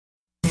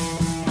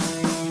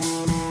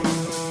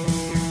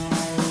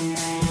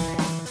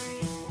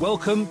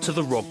Welcome to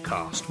the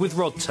Rodcast with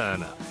Rod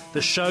Turner,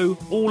 the show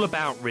all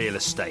about real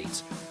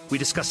estate. We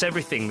discuss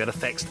everything that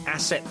affects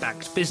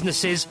asset-backed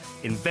businesses,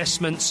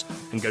 investments,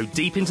 and go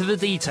deep into the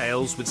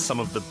details with some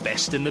of the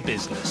best in the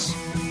business.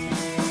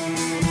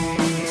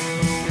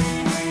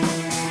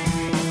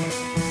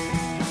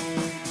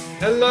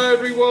 Hello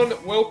everyone,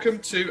 welcome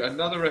to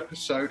another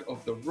episode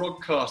of the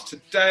Rodcast.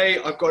 Today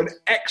I've got an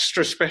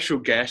extra special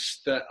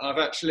guest that I've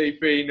actually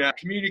been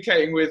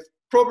communicating with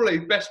probably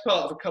the best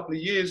part of a couple of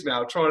years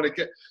now, trying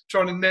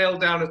to nail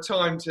down a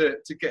time to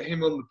get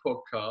him on the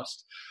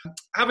podcast.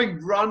 Having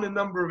run a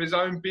number of his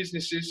own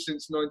businesses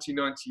since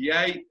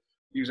 1998,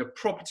 he was a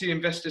property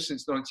investor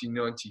since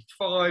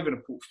 1995 and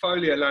a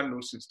portfolio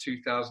landlord since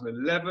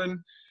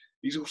 2011.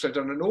 He's also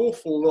done an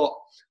awful lot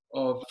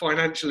of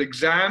financial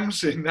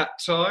exams in that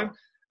time,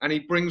 and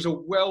he brings a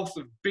wealth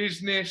of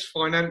business,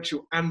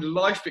 financial and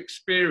life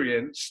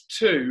experience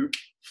to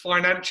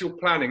financial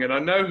planning. And I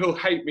know he'll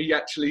hate me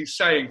actually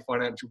saying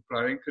financial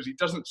planning because he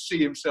doesn't see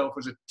himself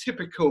as a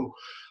typical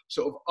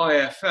sort of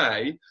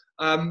IFA,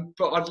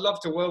 but I'd love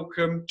to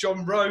welcome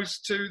John Rose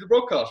to the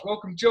Rodcast.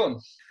 Welcome, John.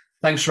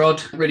 Thanks,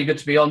 Rod. Really good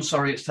to be on.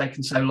 Sorry it's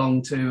taken so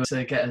long to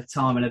get a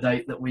time and a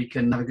date that we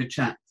can have a good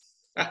chat.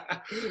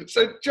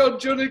 So, John,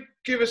 do you want to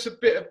give us a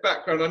bit of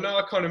background? I know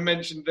I kind of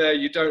mentioned there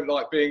you don't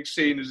like being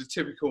seen as a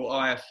typical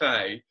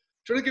IFA.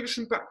 Do you want to give us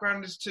some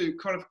background as to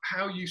kind of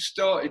how you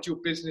started your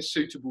business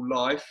Suitable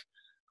Life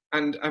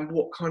and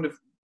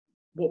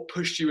what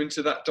pushed you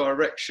into that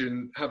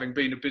direction, having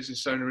been a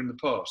business owner in the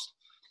past?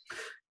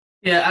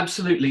 Yeah,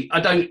 absolutely.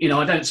 I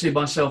don't see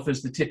myself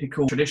as the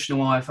typical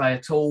traditional IFA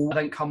at all. I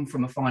don't come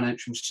from a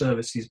financial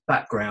services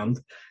background.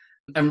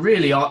 And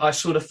really, I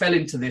sort of fell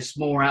into this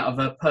more out of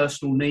a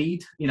personal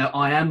need. You know,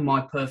 I am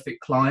my perfect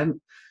client.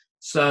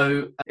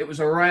 So it was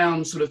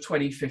around sort of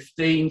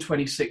 2015,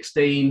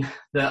 2016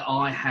 that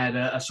I had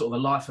a sort of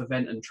a life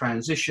event and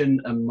transition,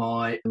 and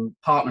my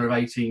partner of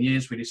 18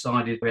 years, we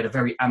had a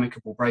very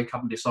amicable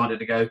breakup and decided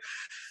to go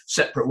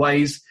separate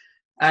ways.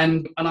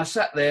 And I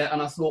sat there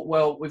and I thought,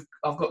 well,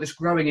 I've got this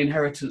growing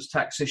inheritance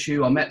tax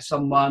issue. I met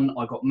someone,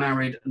 I got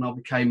married, and I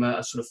became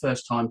a sort of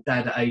first-time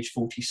dad at age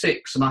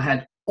 46. And I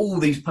had all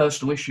these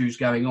personal issues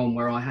going on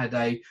where I had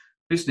a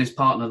business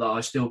partner that I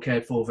still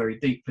cared for very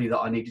deeply that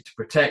I needed to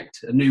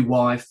protect, a new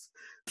wife,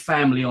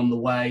 family on the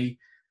way.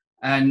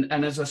 And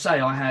as I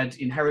say, I had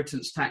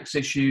inheritance tax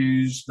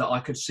issues that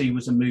I could see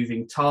was a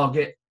moving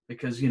target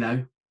because, you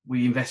know,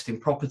 we invest in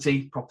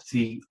property.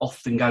 Property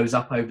often goes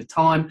up over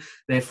time.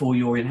 Therefore,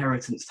 your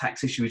inheritance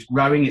tax issue is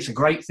growing. It's a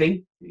great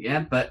thing,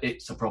 yeah, but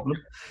it's a problem.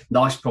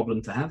 Nice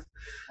problem to have.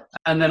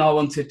 And then I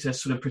wanted to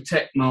sort of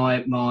protect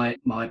my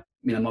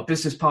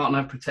business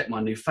partner, protect my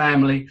new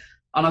family.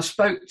 And I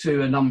spoke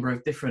to a number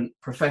of different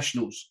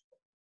professionals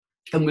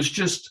and was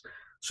just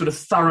sort of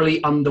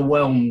thoroughly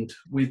underwhelmed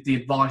with the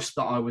advice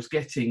that I was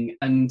getting.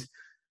 And,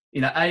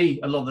 you know, a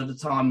lot of the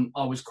time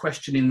I was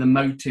questioning the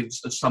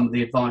motives of some of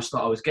the advice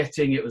that I was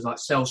getting. It was like,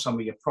 sell some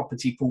of your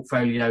property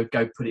portfolio,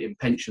 go put it in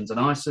pensions and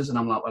ISAs. And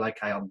I'm like, well,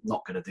 okay, I'm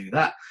not going to do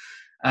that.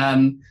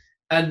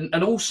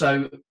 And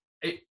also,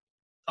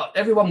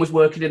 everyone was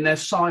working in their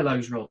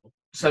silos, Rod.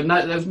 So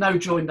there was no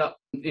joined up,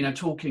 you know,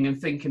 talking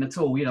and thinking at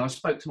all. You know, I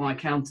spoke to my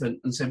accountant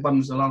and said, when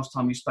was the last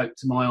time you spoke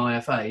to my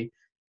IFA? And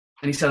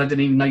he said, I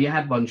didn't even know you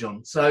had one,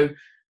 John. So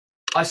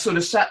I sort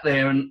of sat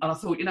there and I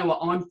thought, you know what,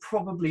 I'm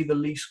probably the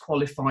least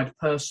qualified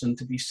person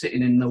to be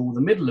sitting in the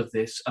middle of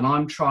this. And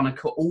I'm trying to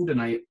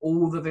coordinate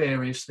all the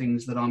various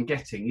things that I'm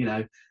getting. You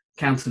know,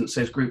 accountant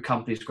says group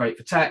company is great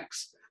for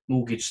tax.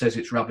 Mortgage says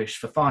it's rubbish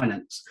for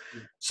finance.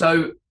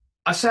 So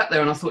I sat there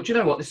and I thought, you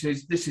know what, this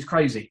is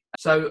crazy.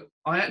 So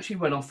I actually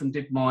went off and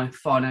did my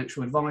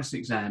financial advice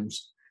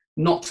exams,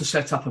 not to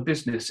set up a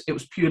business. It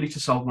was purely to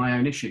solve my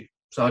own issue.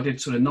 So I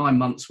did sort of 9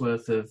 months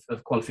worth of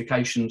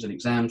qualifications and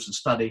exams and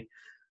study,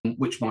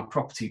 which my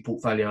property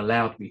portfolio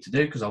allowed me to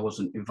do because I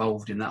wasn't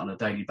involved in that on a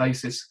daily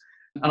basis.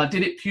 And I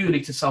did it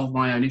purely to solve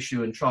my own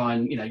issue and try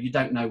and, you know, you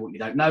don't know what you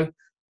don't know.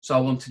 So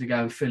I wanted to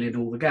go and fill in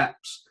all the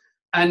gaps.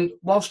 And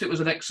whilst it was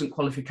an excellent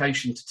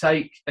qualification to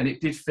take, and it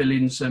did fill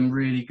in some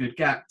really good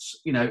gaps,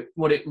 you know,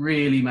 what it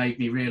really made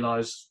me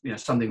realise, you know,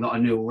 something that I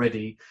knew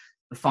already,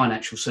 the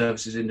financial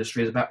services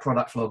industry is about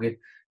product flogging,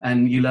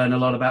 and you learn a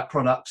lot about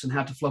products and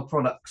how to flog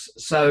products.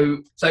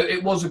 So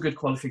it was a good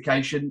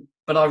qualification,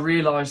 but I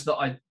realised that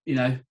I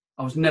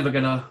was never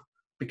going to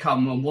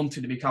become and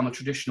wanted to become a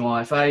traditional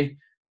IFA.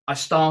 I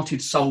started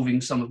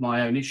solving some of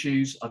my own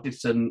issues. I did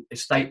some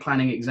estate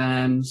planning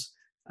exams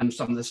and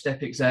some of the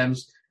STEP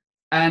exams.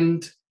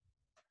 And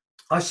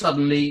I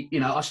suddenly, you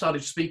know, I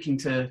started speaking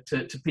to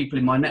people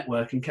in my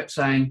network and kept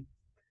saying,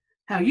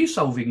 how are you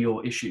solving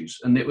your issues?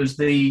 And it was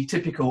the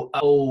typical,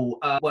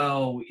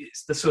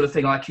 it's the sort of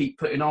thing I keep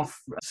putting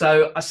off.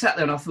 So I sat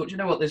there and I thought, you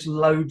know what, there's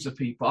loads of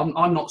people.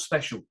 I'm not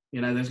special.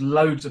 You know, there's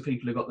loads of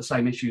people who've got the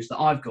same issues that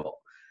I've got.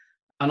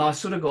 And I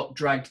sort of got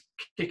dragged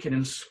kicking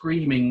and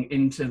screaming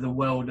into the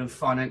world of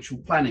financial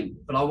planning,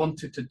 but I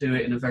wanted to do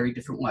it in a very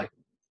different way.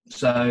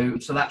 So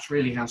that's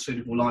really how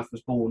Suitable Life was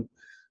born.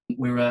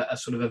 We're a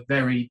sort of a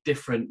very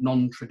different,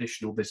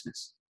 non-traditional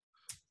business.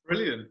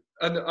 Brilliant.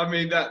 And I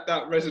mean, that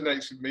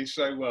resonates with me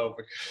so well,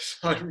 because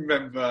I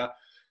remember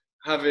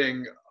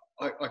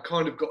I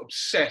kind of got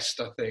obsessed,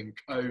 I think,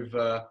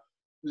 over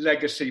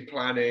legacy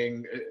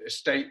planning,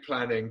 estate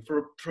planning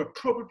for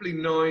probably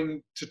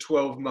 9 to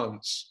 12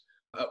 months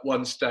at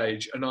one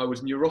stage, and I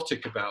was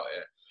neurotic about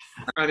it.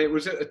 And it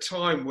was at a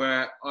time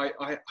where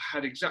I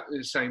had exactly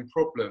the same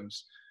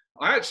problems.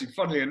 I actually,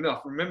 funnily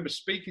enough, remember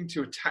speaking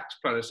to a tax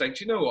planner saying,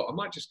 do you know what, I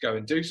might just go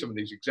and do some of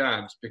these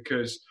exams,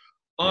 because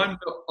I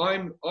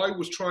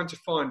was trying to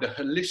find a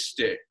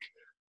holistic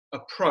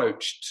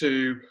approach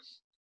to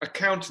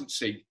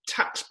accountancy,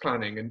 tax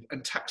planning,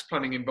 and tax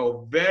planning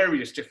involved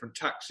various different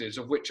taxes,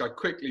 of which I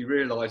quickly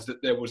realised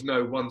that there was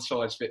no one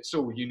size fits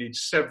all. You need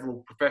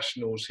several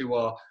professionals who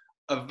are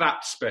a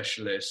VAT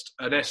specialist,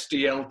 an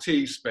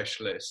SDLT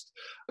specialist,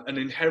 an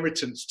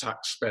inheritance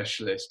tax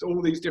specialist.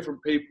 All these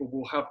different people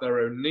will have their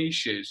own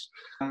niches.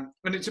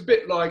 And it's a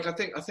bit like,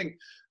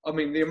 I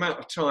mean, the amount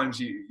of times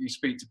you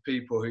speak to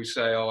people who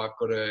say, oh,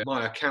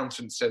 my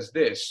accountant says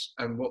this,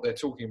 and what they're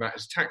talking about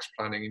is tax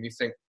planning, and you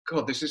think,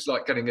 God, this is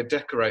like getting a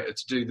decorator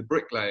to do the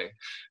bricklaying.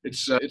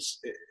 It's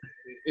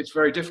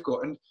very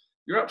difficult. And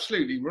you're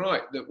absolutely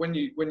right that when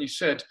you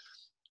said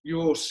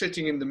you're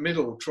sitting in the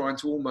middle trying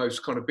to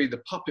almost kind of be the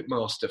puppet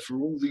master for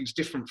all these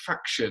different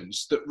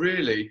factions that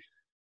really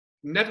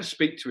never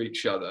speak to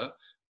each other,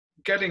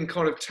 getting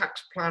kind of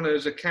tax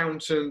planners,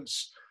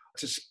 accountants,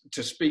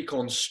 to speak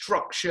on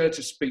structure,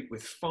 to speak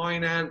with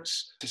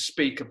finance, to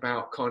speak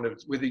about kind of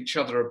with each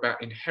other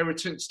about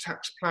inheritance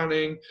tax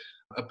planning,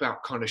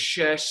 about kind of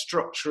share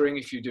structuring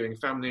if you're doing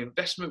family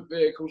investment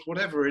vehicles,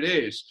 whatever it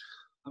is.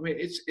 I mean,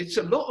 it's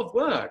a lot of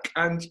work,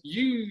 and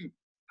you,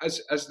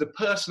 as the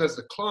person, as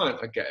the client,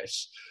 I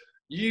guess,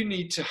 you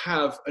need to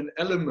have an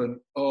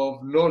element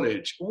of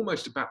knowledge,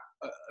 almost about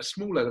a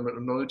small element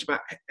of knowledge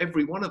about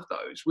every one of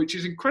those, which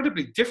is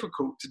incredibly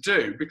difficult to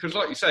do, because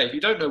like you say, if you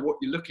don't know what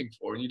you're looking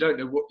for and you don't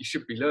know what you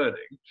should be learning,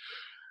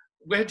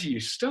 where do you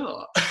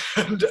start?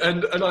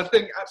 and I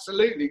think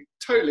absolutely,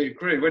 totally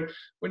agree.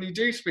 When you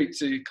do speak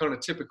to kind of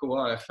typical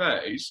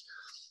IFAs,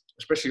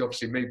 especially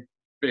obviously me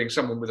being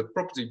someone with a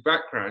property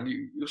background,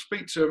 you'll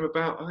speak to them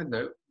about, I don't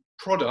know,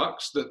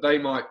 products that they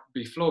might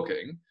be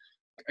flogging.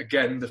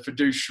 Again, the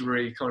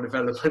fiduciary kind of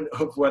element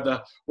of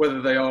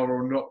whether they are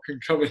or not can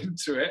come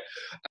into it.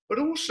 But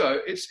also,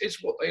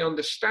 it's what they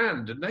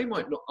understand, and they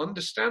might not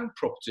understand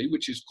property,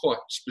 which is quite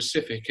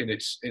specific in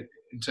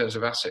terms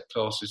of asset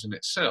classes in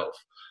itself.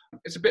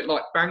 It's a bit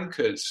like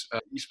bankers.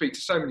 You speak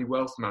to so many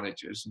wealth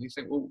managers, and you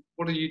think, well,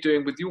 what are you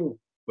doing with your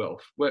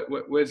wealth?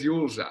 Where's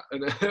yours at?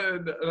 And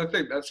I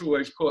think that's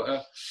always quite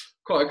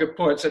a good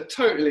point. So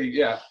totally,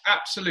 yeah,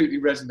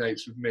 absolutely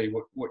resonates with me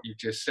what you've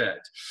just said.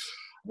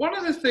 One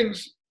of the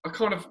things I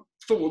kind of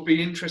thought would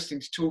be interesting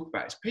to talk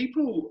about is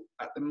people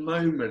at the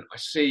moment, I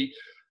see,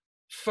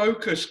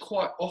 focus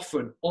quite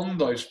often on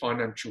those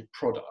financial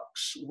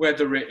products,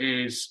 whether it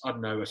is, I don't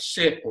know, a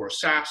SIP or a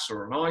SAS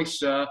or an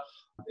ISA.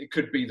 It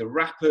could be the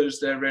wrappers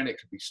they're in, it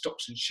could be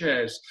stocks and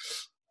shares,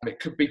 it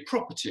could be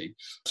property.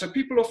 So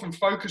people often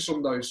focus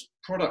on those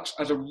products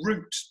as a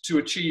route to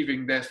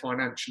achieving their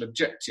financial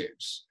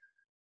objectives.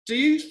 Do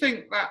you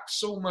think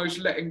that's almost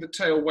letting the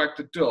tail wag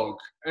the dog?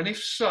 And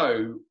if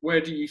so,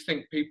 where do you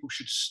think people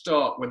should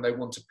start when they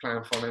want to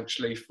plan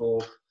financially for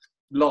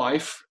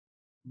life,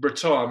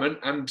 retirement,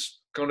 and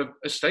kind of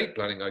estate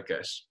planning, I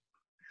guess?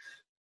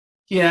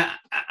 Yeah,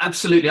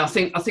 absolutely. I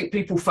think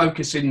people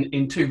focus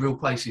in two real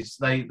places.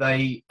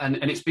 And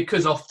it's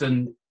because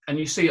often, and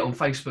you see it on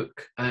Facebook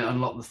and a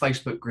lot of the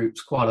Facebook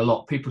groups quite a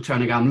lot, people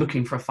turn and go, I'm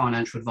looking for a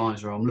financial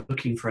advisor, or I'm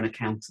looking for an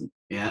accountant.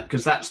 Yeah,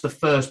 because that's the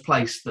first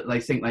place that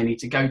they think they need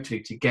to go to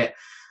get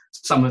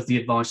some of the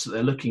advice that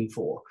they're looking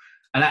for.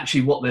 And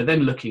actually what they're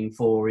then looking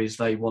for is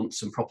they want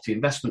some property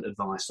investment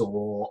advice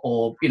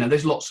or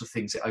there's lots of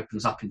things it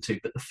opens up into.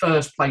 But the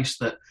first place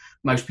that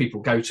most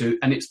people go to,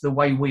 and it's the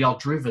way we are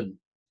driven,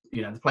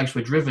 the place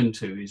we're driven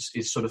to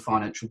is sort of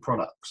financial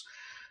products.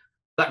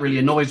 That really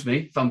annoys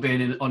me, if I'm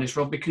being honest,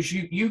 Rob, because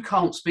you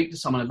can't speak to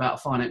someone about a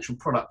financial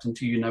product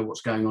until you know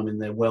what's going on in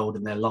their world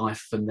and their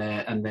life and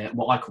their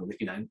what I call it,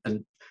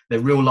 and their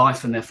real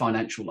life and their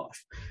financial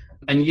life.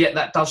 And yet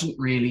that doesn't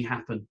really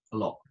happen a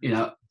lot.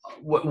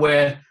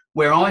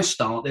 Where I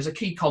start, there's a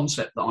key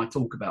concept that I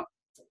talk about,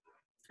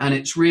 and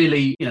it's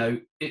really,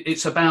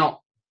 it's about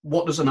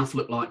what does enough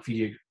look like for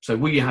you. So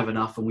will you have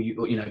enough, and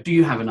do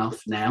you have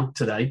enough now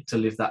today to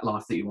live that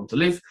life that you want to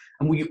live,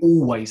 and will you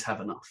always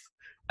have enough?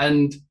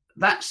 And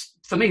that's,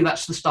 for me,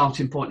 that's the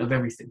starting point of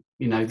everything.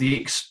 The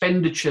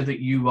expenditure that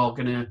you are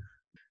going to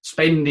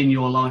spend in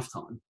your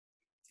lifetime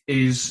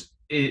is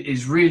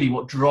really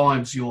what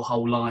drives your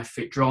whole life.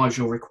 It drives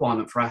your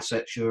requirement for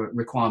assets, your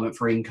requirement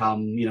for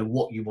income,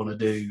 what you want to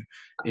do.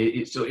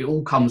 It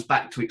all comes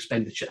back to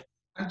expenditure.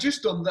 And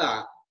just on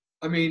that,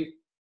 I mean,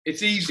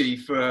 it's easy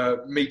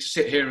for me to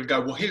sit here and go,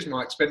 well, here's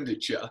my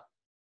expenditure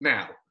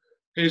now.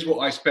 Here's what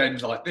I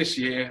spend like this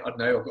year. I don't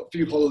know, I've got a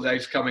few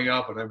holidays coming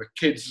up. I know my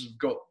kids have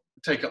got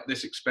take up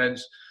this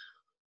expense.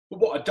 But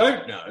what I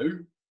don't know,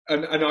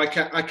 And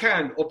I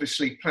can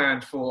obviously plan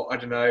for, I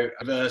don't know,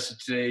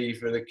 university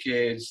for the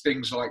kids,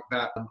 things like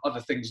that, and other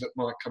things that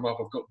might come up.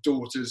 I've got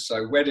daughters,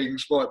 so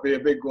weddings might be a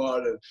big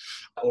one,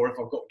 or if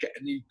I've got to get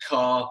a new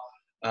car,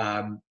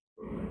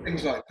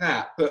 things like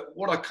that. But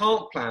what I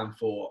can't plan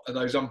for are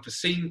those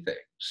unforeseen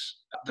things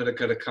that are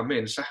going to come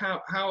in. So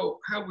how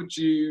would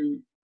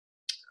you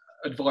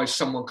advise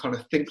someone kind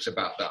of thinks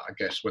about that, I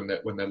guess, when they're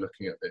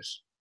looking at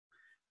this?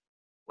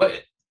 Well,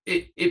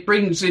 it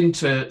brings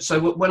into, so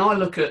when I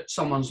look at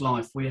someone's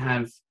life, we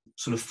have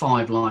sort of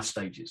 5 life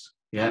stages.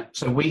 Yeah.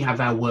 So we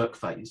have our work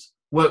phase,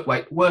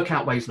 work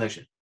outweighs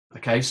leisure.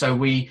 Okay. So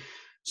we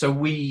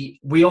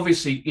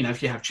obviously,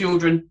 if you have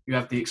children, you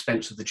have the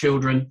expense of the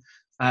children.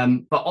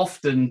 But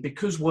often,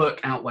 because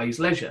work outweighs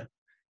leisure,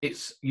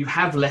 you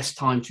have less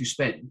time to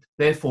spend.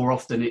 Therefore,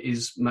 often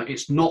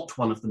it's not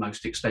one of the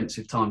most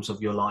expensive times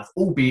of your life,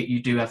 albeit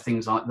you do have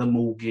things like the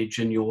mortgage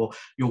and your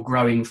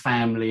growing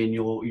family and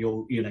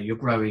your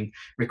growing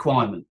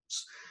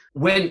requirements.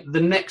 When the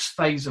next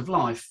phase of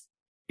life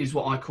is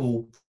what I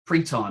call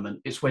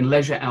pre-retirement, it's when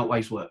leisure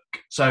outweighs work.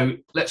 So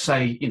let's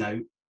say,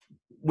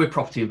 we're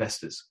property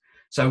investors.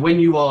 So when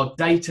you are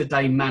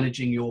day-to-day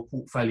managing your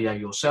portfolio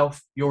yourself,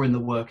 you're in the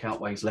work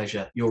outweighs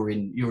leisure. You're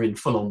in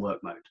full-on work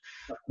mode.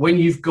 When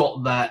you've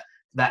got that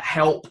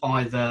help,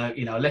 either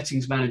a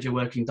lettings manager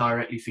working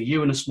directly for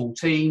you and a small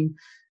team,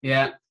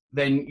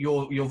 then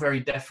you're very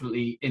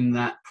definitely in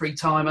that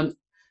pre-retirement,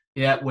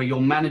 where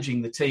you're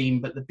managing the team,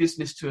 but the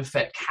business to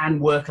effect can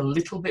work a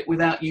little bit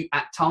without you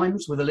at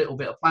times, with a little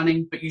bit of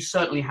planning, but you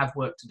certainly have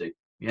work to do.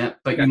 Yeah,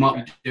 but you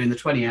might be doing the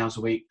 20 hours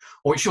a week,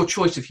 or it's your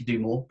choice if you do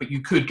more, but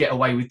you could get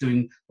away with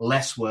doing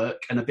less work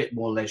and a bit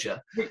more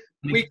leisure.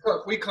 We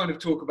kind of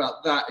talk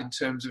about that in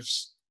terms of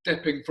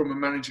stepping from a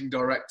managing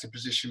director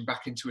position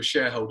back into a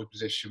shareholder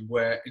position,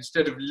 where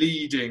instead of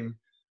leading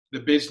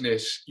the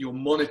business, you're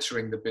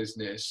monitoring the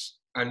business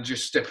and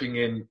just stepping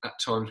in at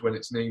times when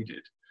it's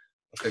needed,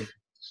 I think.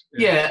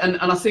 Yeah, and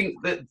I think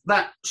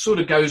that sort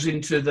of goes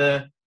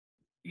into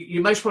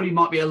you most probably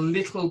might be a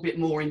little bit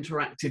more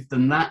interactive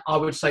than that. I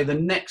would say the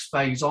next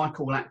phase I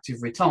call active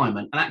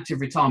retirement. And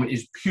active retirement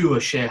is pure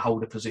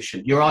shareholder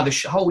position. You're either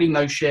holding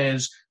those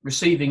shares,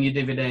 receiving your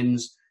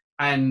dividends,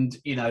 and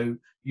you're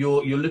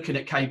looking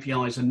at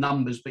KPIs and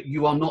numbers, but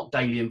you are not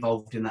daily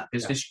involved in that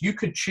business. You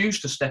could choose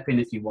to step in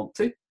if you want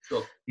to.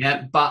 Sure.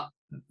 Yeah, but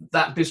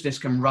that business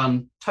can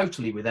run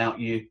totally without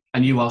you,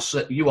 and you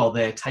are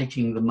there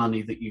taking the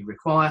money that you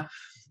require.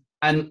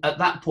 And at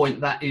that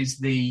point, that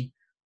is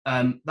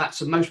that's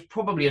the most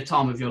probably a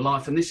time of your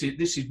life, and this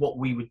is what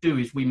we would do,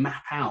 is we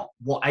map out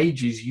what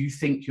ages you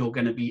think you're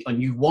going to be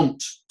and you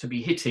want to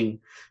be hitting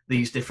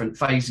these different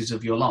phases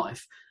of your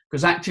life,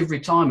 because active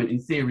retirement in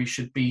theory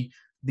should be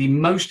the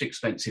most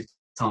expensive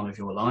time of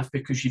your life,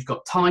 because you've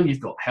got time, you've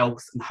got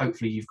health, and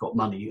hopefully you've got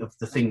money of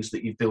the things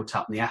that you've built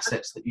up and the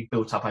assets that you've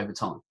built up over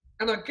time.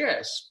 And I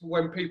guess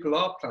when people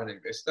are planning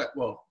this,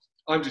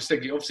 I'm just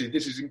thinking, obviously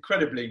this is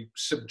incredibly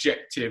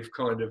subjective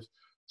kind of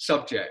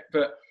subject,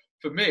 but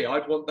for me,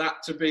 I'd want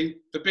that to be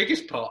the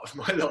biggest part of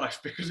my life,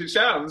 because it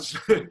sounds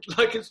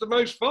like it's the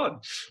most fun.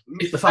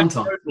 It's the fun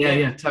time.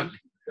 Yeah, totally.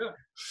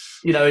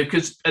 Yeah.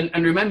 Because,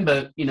 and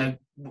remember,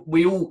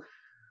 we all,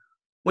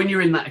 when you're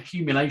in that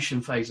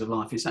accumulation phase of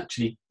life, it's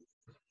actually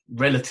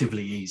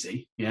relatively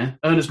easy. Yeah.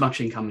 Earn as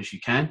much income as you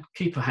can,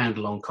 keep a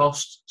handle on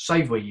costs,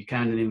 save where you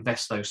can, and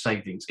invest those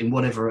savings in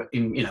whatever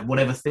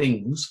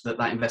things that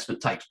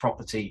investment takes,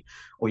 property,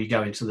 or you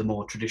go into the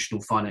more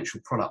traditional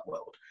financial product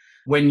world.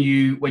 When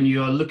you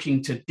are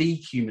looking to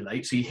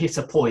decumulate, so you hit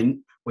a point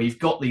where you've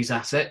got these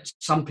assets,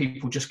 some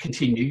people just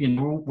continue,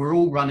 we're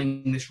all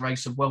running this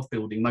race of wealth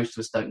building. Most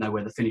of us don't know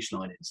where the finish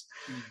line is.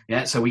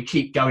 Yeah, so we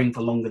keep going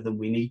for longer than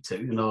we need to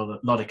in a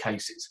lot of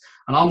cases.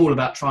 And I'm all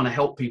about trying to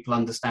help people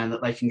understand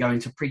that they can go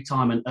into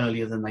pre-retirement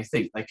earlier than they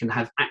think. They can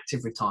have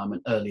active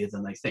retirement earlier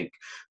than they think,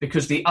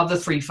 because the other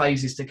 3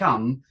 phases to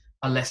come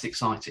are less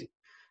exciting.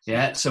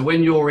 Yeah, so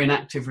when you're in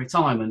active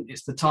retirement,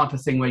 it's the type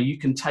of thing where you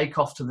can take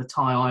off to the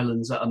Thai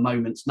Islands at a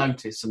moment's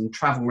notice and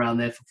travel around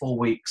there for 4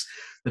 weeks.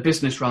 The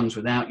business runs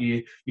without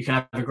you. You can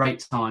have a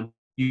great time.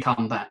 You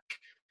come back.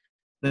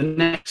 The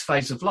next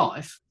phase of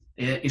life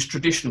is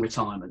traditional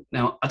retirement.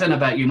 Now, I don't know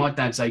about you, my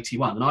dad's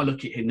 81, and I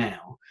look at him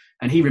now,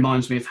 and he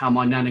reminds me of how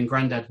my nan and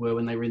granddad were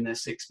when they were in their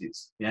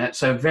 60s. Yeah,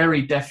 so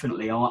very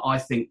definitely, I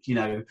think,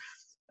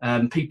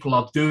 people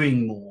are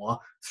doing more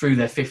through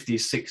their 50s,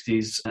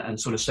 60s, and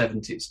sort of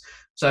 70s.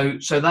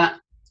 So that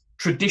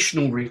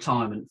traditional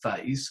retirement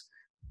phase,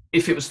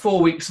 if it was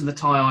 4 weeks in the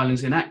Thai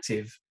Islands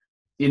inactive,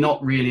 you're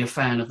not really a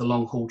fan of the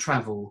long haul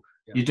travel.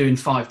 Yeah. You're doing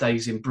 5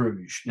 days in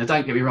Bruges. Now,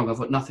 don't get me wrong, I've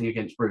got nothing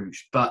against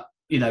Bruges, but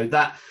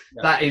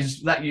that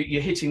is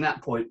you're hitting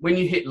that point. When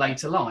you hit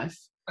later life,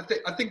 I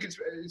think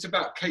it's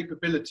about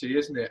capability,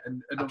 isn't it?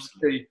 And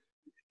obviously,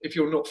 if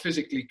you're not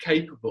physically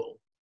capable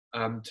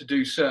to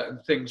do certain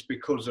things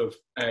because of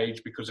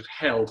age, because of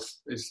health,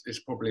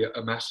 is probably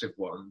a massive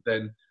one.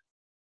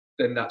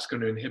 Then that's going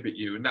to inhibit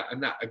you, and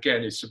that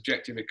again is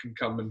subjective. It can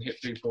come and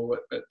hit people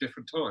at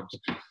different times.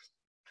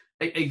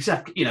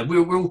 exactly. You know,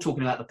 we're all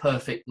talking about the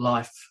perfect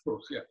life, of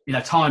course, yeah. you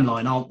know,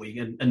 timeline, aren't we?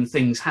 And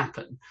things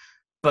happen,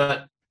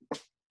 but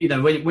you know,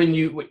 when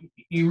you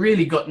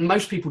really got,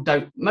 most people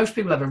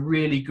have a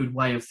really good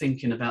way of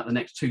thinking about the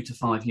next 2 to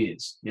 5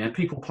 years. You know,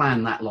 people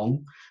plan that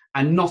long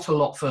and not a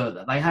lot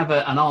further. They have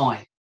an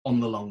eye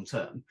on the long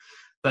term,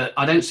 but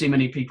I don't see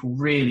many people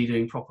really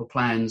doing proper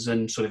plans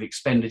and sort of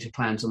expenditure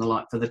plans and the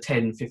like for the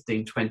 10,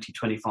 15, 20,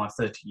 25,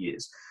 30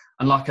 years.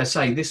 And like I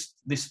say,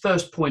 this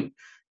first point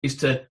is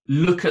to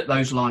look at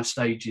those life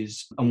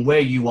stages and where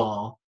you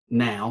are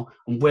now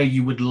and where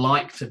you would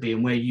like to be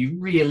and where you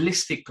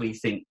realistically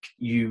think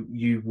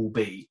you will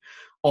be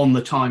on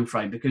the time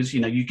frame, because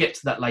you know, you get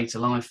to that later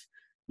life,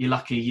 you're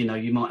lucky, you know,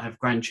 you might have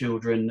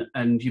grandchildren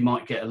and you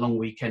might get a long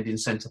weekend in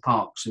Center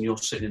Parcs and you're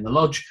sitting in the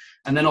lodge.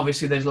 And then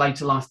obviously there's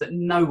later life that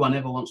no one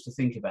ever wants to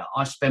think about.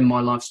 I spend my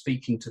life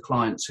speaking to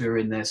clients who are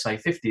in their, say,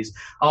 50s.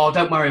 Oh,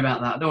 don't worry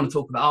about that. I don't want to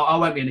talk about, I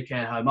won't be in a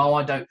care home. Oh,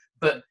 I don't.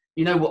 But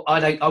you know what?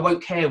 I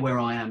won't care where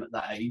I am at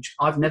that age.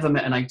 I've never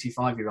met an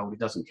 85-year-old who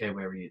doesn't care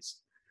where he is.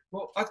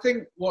 Well, I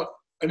think what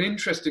an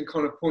interesting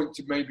kind of point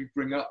to maybe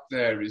bring up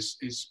there is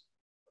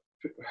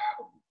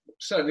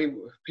certainly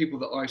people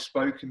that I've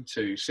spoken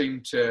to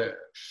seem to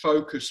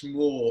focus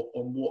more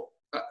on what,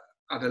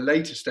 at a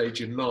later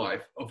stage in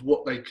life, of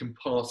what they can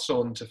pass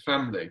on to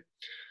family.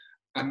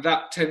 And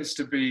that tends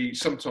to be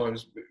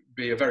sometimes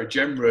be a very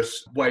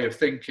generous way of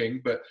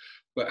thinking, but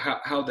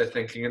how they're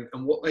thinking,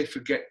 and what they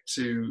forget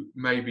to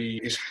maybe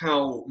is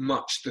how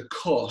much the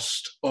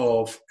cost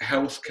of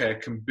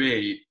healthcare can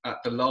be at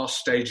the last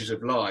stages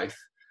of life,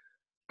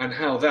 and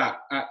how that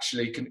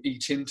actually can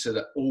eat into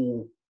that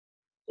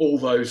all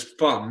those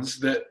funds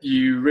that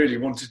you really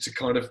wanted to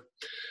kind of,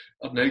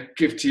 I don't know,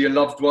 give to your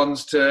loved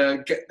ones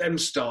to get them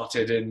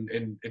started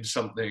in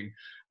something.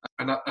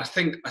 And I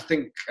think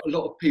a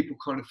lot of people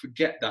kind of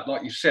forget that.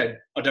 Like you said,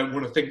 I don't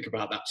want to think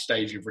about that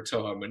stage of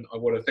retirement. I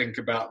want to think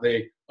about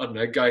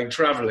going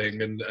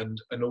travelling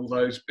and all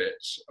those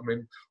bits. I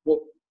mean,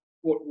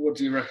 what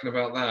do you reckon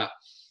about that?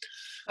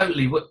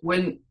 Totally.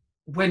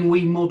 When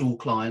we model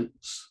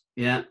clients,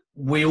 yeah,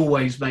 we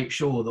always make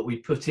sure that we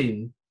put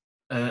in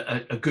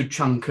a good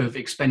chunk of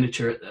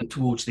expenditure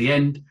towards the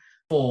end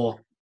for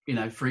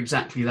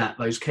exactly that,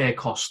 those care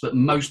costs that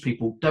most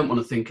people don't want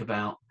to think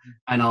about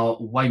and are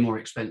way more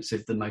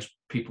expensive than most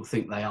people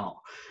think they are.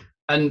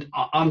 And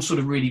I'm sort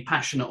of really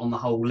passionate on the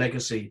whole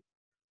legacy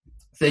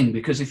thing,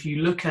 because if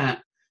you look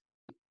at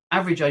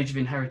average age of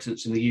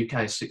inheritance in the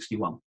UK is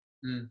 61.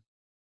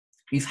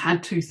 You've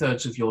had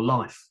 2/3 of your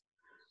life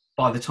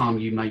by the time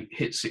you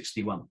hit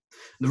 61.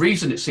 The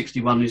reason it's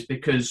 61 is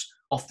because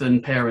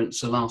often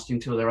parents are lasting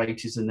till their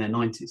 80s and their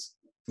 90s.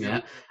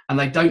 Yeah. And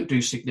they don't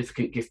do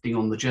significant gifting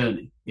on the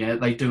journey. Yeah.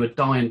 They do a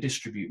die and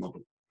distribute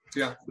model.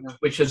 Yeah.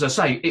 Which, as I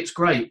say, it's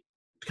great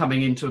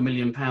coming into £1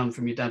 million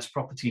from your dad's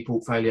property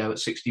portfolio at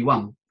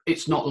 61.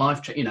 It's not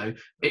life, don't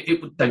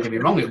get me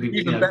wrong. It would be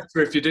even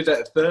better if you did that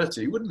at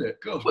 30, wouldn't it?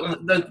 God, well,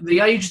 the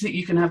age that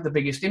you can have the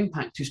biggest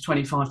impact is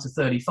 25 to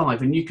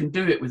 35, and you can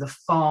do it with a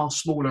far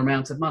smaller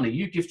amount of money.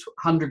 You give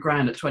 100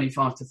 grand at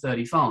 25 to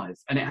 35,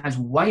 and it has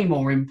way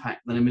more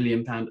impact than £1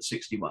 million at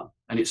 61.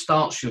 And it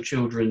starts your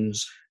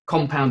children's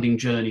compounding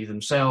journey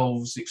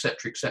themselves,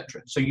 etc.,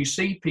 etc. So you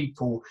see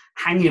people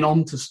hanging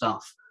on to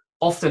stuff,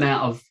 often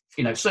out of,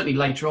 certainly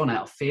later on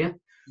out of fear.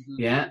 Mm-hmm.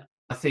 Yeah,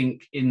 I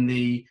think in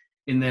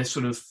their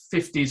sort of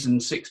 50s and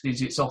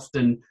 60s, it's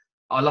often,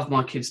 I love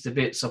my kids to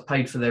bits, I've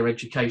paid for their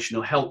education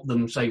or helped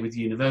them, say, with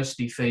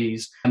university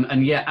fees.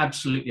 And yeah,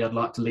 absolutely, I'd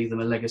like to leave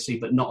them a legacy,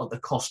 but not at the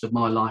cost of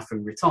my life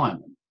and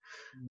retirement.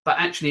 But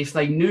actually, if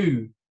they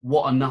knew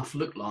what enough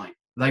looked like,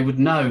 they would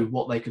know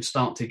what they could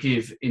start to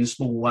give in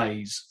small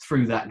ways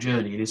through that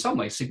journey, and in some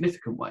ways,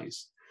 significant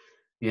ways.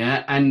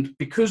 Yeah, and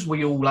because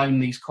we all own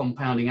these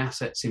compounding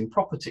assets in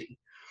property,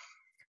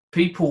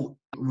 people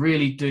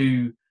really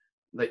do.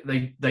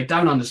 They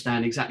don't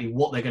understand exactly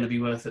what they're going to be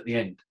worth at the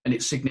end, and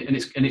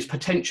it's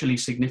potentially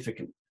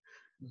significant.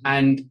 Mm-hmm.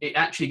 And it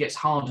actually gets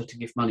harder to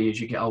give money as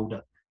you get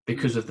older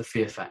because of the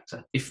fear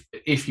factor.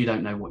 If you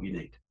don't know what you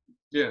need,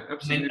 yeah,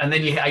 absolutely. And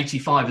then you hit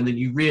 85, and then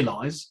you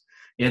realise,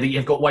 that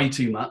you've got way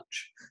too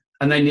much,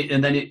 and then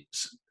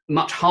it's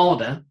much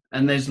harder,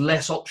 and there's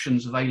less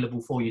options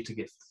available for you to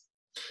give.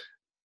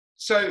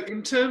 So,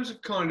 in terms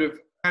of kind of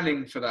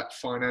planning for that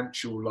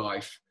financial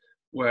life,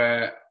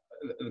 where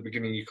at the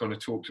beginning you kind of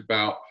talked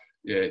about,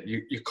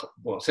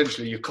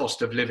 essentially your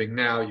cost of living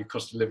now, your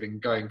cost of living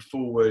going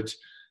forward.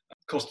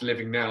 Cost of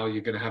living now,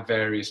 you're going to have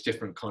various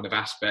different kind of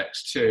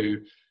aspects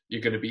too.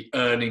 You're going to be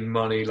earning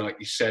money, like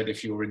you said,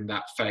 if you're in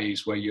that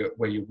phase where you're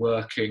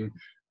working.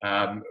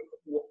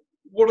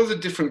 What are the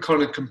different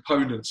kind of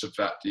components of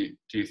that, do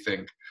you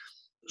think?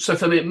 So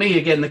for me,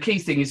 again, the key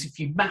thing is if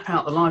you map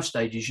out the life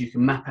stages, you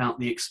can map out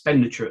the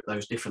expenditure at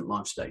those different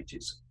life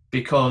stages.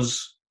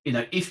 Because,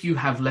 if you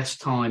have less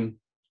time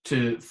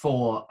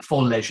for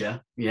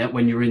leisure,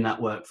 when you're in that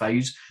work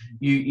phase,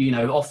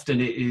 often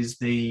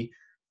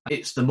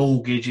it's the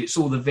mortgage, it's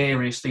all the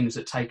various things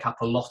that take up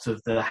a lot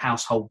of the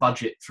household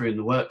budget through in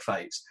the work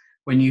phase.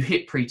 When you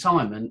hit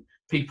pre-retirement,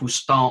 people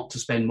start to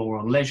spend more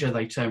on leisure.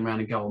 They turn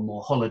around and go on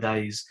more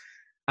holidays.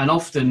 And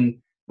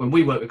often when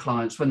we work with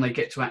clients, when they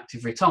get to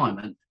active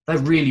retirement, they're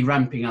really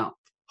ramping up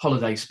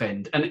holiday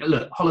spend. And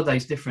look,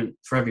 holiday's different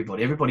for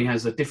everybody. Everybody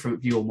has a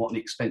different view on what an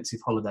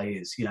expensive holiday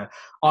is. You know,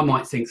 I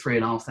might think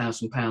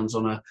 £3,500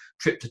 on a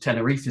trip to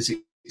Tenerife is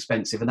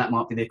expensive, and that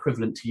might be the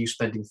equivalent to you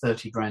spending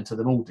 30 grand to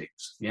the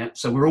Maldives. Yeah.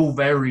 So we're all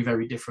very,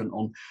 very different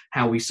on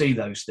how we see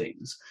those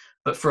things.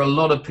 But for a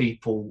lot of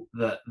people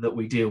that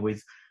we deal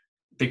with,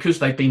 because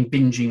they've been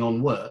binging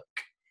on work,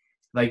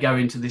 they go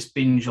into this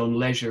binge on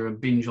leisure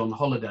and binge on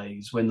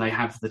holidays when they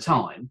have the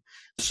time,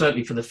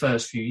 certainly for the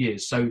first few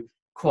years. So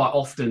quite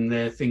often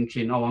they're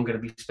thinking, oh, I'm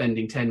going to be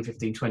spending 10,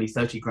 15, 20,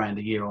 30 grand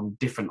a year on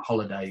different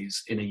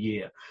holidays in a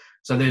year.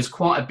 So there's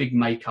quite a big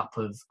makeup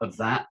of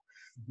that.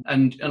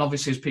 And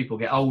obviously as people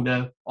get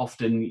older,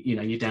 often, you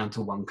know, you're down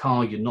to one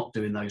car, you're not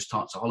doing those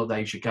types of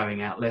holidays, you're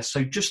going out less.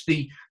 So just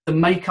the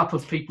makeup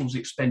of people's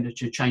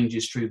expenditure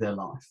changes through their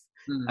life.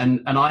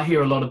 And I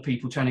hear a lot of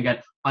people turning and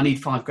go, I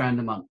need £5,000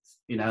 a month,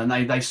 you know,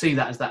 and they see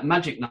that as that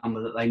magic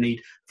number that they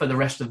need for the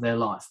rest of their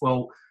life.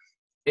 Well,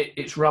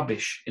 it's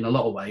rubbish in a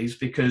lot of ways,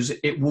 because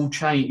it will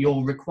change.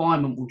 Your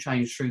requirement will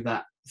change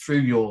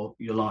through your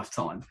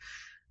lifetime,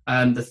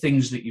 and the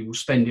things that you will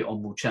spend it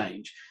on will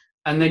change.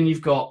 And then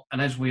you've got,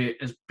 and as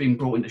been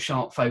brought into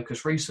sharp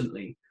focus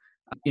recently,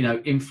 you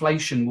know,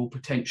 inflation will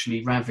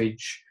potentially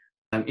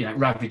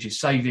ravages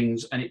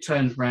savings, and it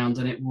turns around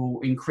and it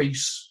will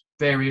increase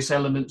various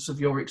elements of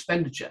your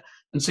expenditure.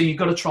 And so you've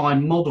got to try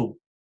and model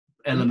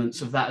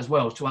elements of that as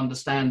well to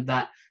understand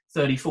that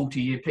 30,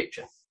 40-year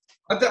picture.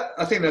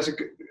 I think that's a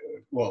good,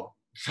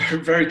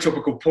 very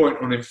topical point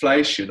on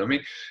inflation. I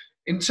mean,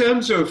 in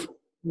terms of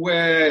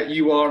where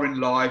you are in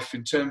life,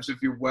 in terms of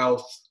your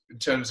wealth, in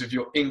terms of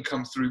your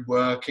income through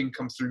work,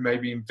 income through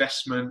maybe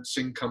investments,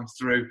 income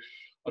through,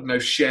 I don't know,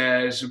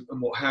 shares and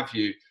what have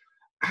you,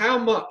 how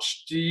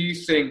much do you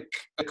think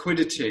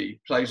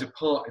liquidity plays a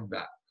part in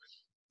that?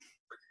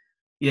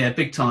 Yeah,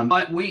 big time.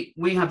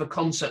 We have a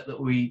concept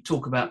that we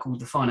talk about called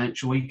the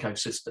financial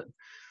ecosystem.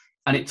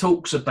 And it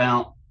talks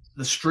about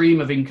the stream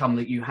of income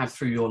that you have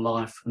through your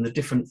life and the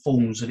different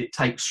forms that it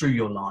takes through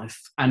your life.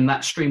 And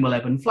that stream will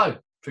ebb and flow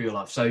through your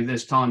life. So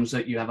there's times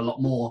that you have a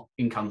lot more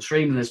income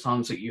stream, and there's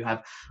times that you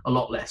have a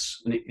lot less.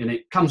 And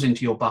it comes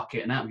into your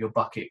bucket, and out of your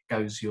bucket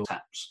goes your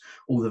taps,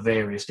 all the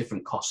various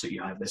different costs that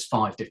you have. There's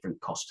 5 different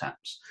cost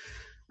taps.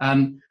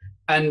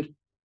 And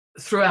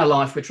through our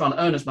life, we're trying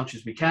to earn as much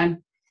as we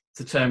can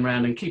to turn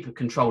around and keep a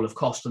control of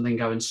cost, and then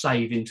go and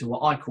save into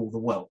what I call the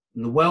well.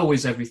 And the well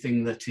is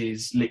everything that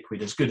is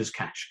liquid, as good as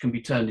cash, can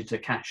be turned into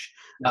cash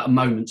at a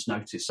moment's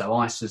notice. So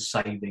ISAs,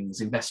 savings,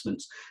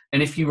 investments.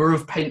 And if you were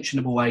of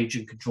pensionable age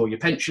and could draw your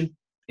pension,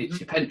 it's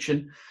your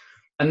pension.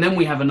 And then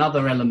we have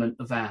another element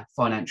of our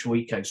financial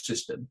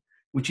ecosystem,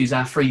 which is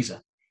our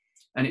freezer.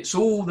 And it's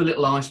all the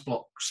little ice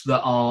blocks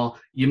that are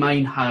your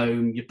main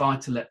home, your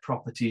buy-to-let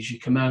properties, your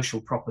commercial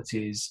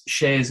properties,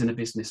 shares in a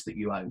business that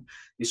you own.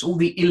 It's all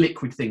the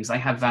illiquid things. They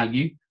have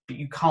value, but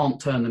you can't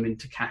turn them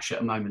into cash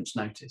at a moment's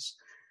notice.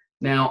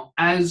 Now,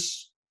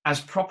 as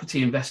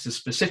property investors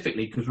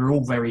specifically, because we're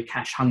all very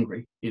cash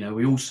hungry, you know,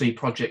 we all see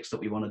projects that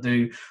we want to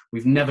do.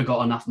 We've never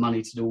got enough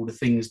money to do all the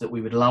things that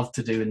we would love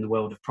to do in the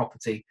world of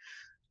property.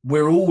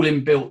 We're all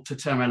inbuilt to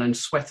turn around and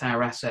sweat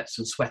our assets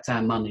and sweat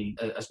our money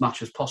as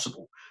much as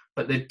possible.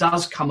 But there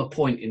does come a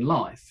point in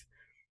life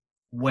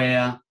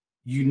where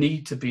you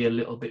need to be a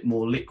little bit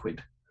more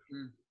liquid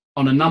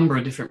on a number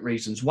of different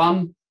reasons.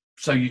 One,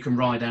 so you can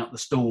ride out the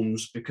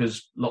storms,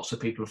 because lots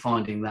of people are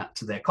finding that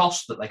to their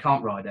cost, that they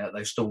can't ride out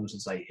those storms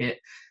as they hit.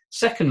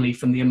 Secondly,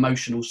 from the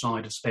emotional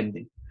side of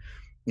spending.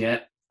 Yeah,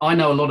 I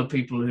know a lot of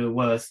people who are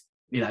worth,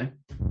 you know,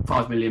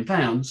 £5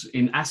 million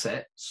in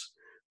assets,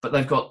 but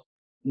they've got,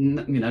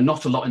 you know,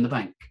 not a lot in the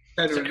bank.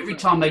 So every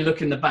time they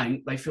look in the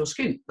bank, they feel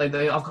skint. I've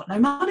got no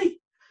money.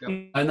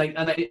 Yep.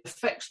 And it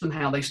affects them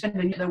how they spend,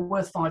 and yet they're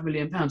worth £5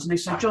 million. And they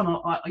say,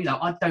 John,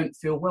 I don't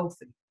feel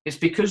wealthy. It's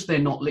because they're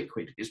not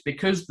liquid. It's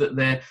because that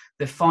their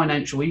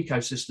financial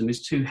ecosystem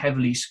is too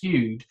heavily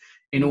skewed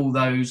in all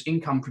those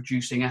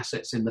income-producing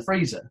assets in the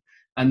freezer.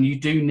 And you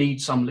do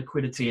need some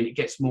liquidity, and it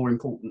gets more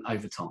important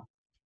over time.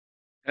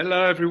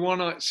 Hello,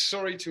 everyone.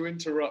 Sorry to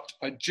interrupt.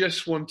 I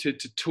just wanted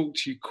to talk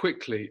to you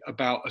quickly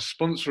about a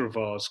sponsor of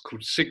ours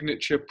called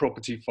Signature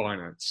Property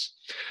Finance.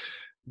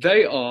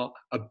 They are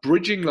a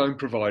bridging loan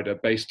provider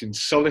based in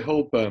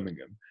Solihull,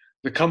 Birmingham.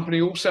 The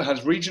company also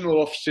has regional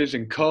offices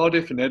in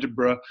Cardiff and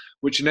Edinburgh,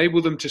 which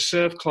enable them to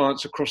serve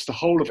clients across the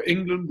whole of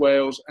England,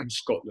 Wales and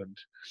Scotland.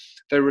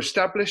 They were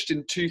established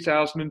in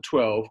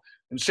 2012,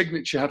 and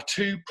Signature have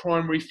 2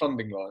 primary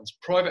funding lines,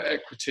 private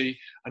equity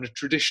and a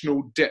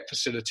traditional debt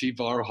facility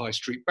via a high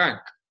street bank.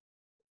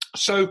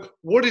 So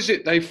what is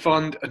it they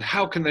fund, and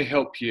how can they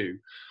help you?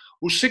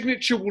 Well,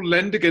 Signature will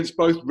lend against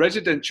both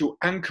residential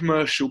and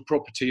commercial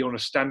property on a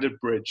standard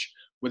bridge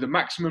with a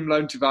maximum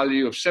loan to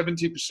value of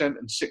 70%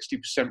 and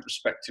 60%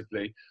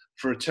 respectively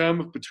for a term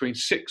of between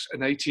 6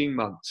 and 18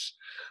 months.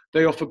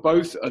 They offer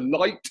both a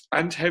light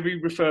and heavy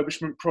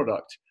refurbishment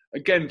product,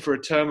 again for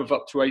a term of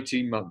up to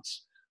 18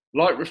 months.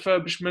 Light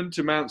refurbishment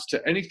amounts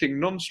to anything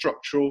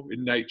non-structural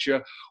in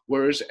nature,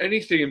 whereas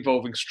anything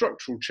involving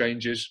structural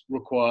changes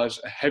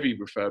requires a heavy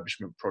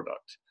refurbishment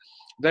product.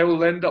 They will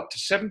lend up to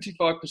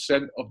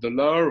 75% of the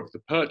lower of the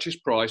purchase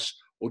price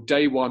or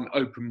day one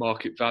open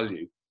market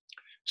value.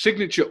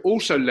 Signature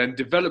also lend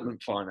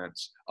development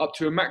finance up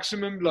to a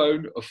maximum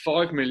loan of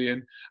 5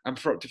 million and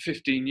for up to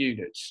 15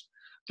 units.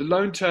 The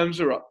loan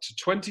terms are up to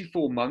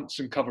 24 months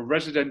and cover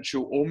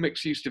residential or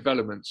mixed-use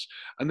developments,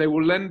 and they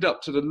will lend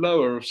up to the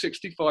lower of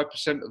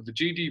 65% of the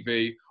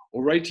GDV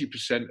or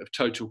 80% of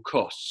total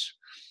costs.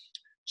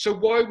 So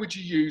why would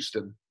you use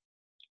them?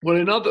 Well,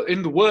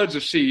 in the words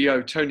of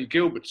CEO Tony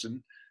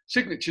Gilbertson,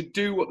 Signature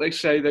do what they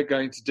say they're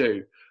going to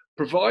do,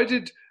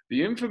 provided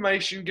the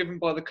information given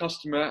by the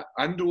customer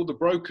and or the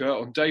broker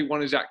on day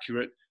one is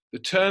accurate. The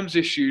terms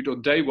issued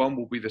on day one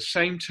will be the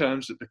same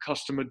terms that the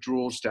customer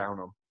draws down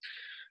on.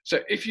 So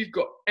if you've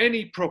got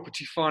any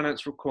property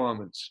finance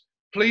requirements,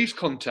 please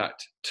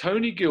contact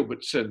Tony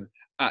Gilbertson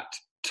at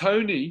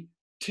Tony,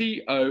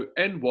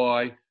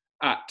 Tony,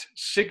 at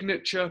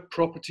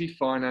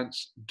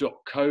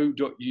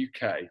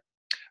signaturepropertyfinance.co.uk.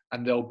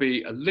 And there'll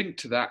be a link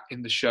to that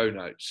in the show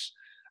notes.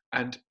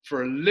 And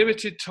for a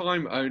limited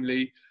time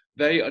only,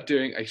 they are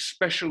doing a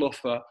special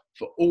offer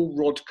for all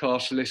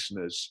Rodcast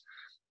listeners.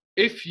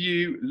 If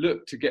you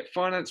look to get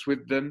finance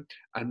with them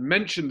and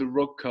mention the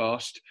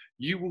Rodcast,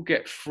 you will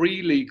get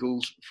free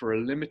legals for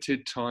a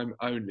limited time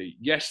only.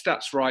 Yes,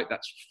 that's right.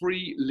 That's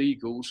free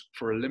legals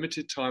for a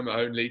limited time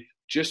only.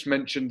 Just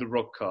mention the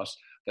Rodcast.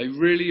 They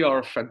really are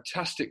a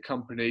fantastic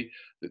company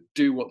that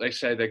do what they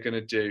say they're going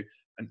to do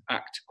and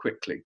act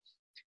quickly.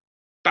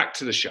 Back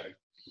to the show.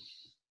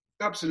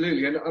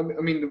 Absolutely. And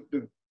I mean,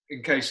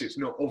 in case it's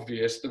not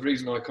obvious, the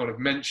reason I kind of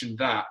mentioned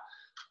that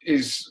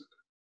is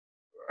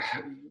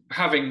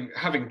having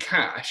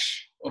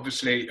cash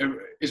obviously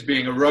is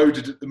being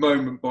eroded at the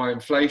moment by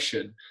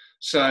inflation.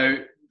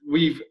 So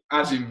we've,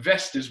 as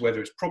investors,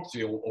 whether it's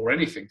property or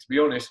anything, to be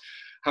honest,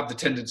 have the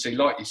tendency,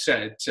 like you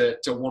said, to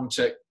want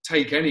to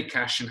take any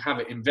cash and have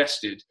it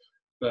invested.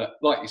 But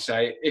like you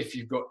say, if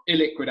you've got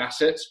illiquid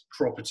assets,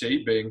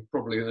 property being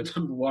probably the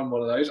number one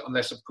of those,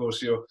 unless of course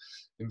you're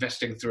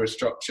investing through a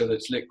structure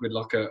that's liquid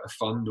like a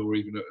fund or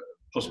even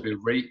possibly a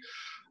REIT,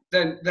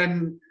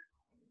 then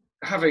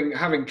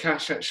having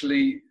cash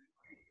actually,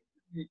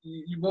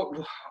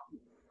 what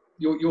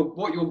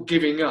you're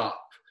giving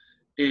up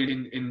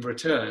in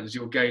returns,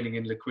 you're gaining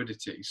in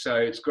liquidity. So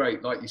it's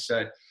great, like you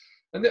said,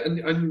 and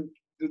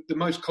the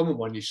most common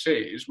one you see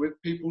is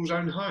with people's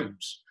own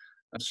homes.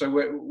 And so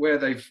where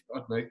they've, I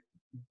don't know,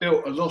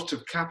 built a lot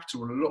of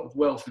capital and a lot of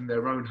wealth in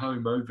their own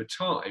home over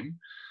time.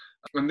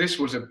 And this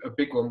was a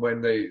big one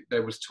when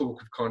there was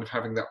talk of kind of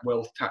having that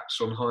wealth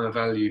tax on higher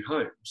value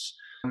homes.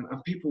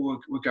 And people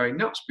were going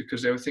nuts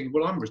because they were thinking,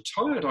 well, I'm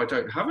retired, I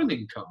don't have an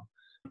income.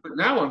 But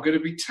now I'm going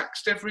to be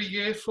taxed every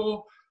year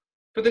for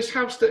this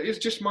house that is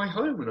just my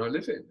home and I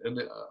live in.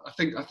 And I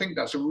think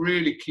that's a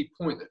really key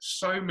point that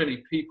so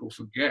many people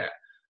forget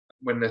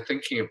when they're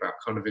thinking about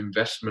kind of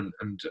investment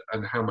and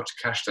how much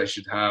cash they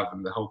should have,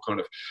 and the whole kind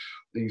of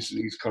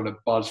these kind of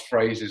buzz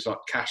phrases like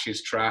cash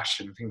is trash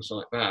and things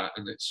like that.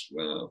 And it's,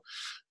 well,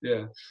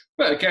 yeah.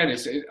 But again, I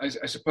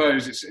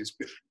suppose it's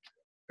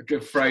a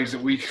good phrase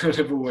that we kind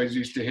of always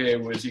used to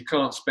hear was you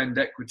can't spend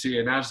equity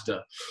in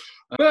Asda.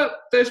 But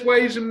there's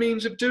ways and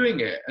means of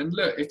doing it. And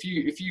look, if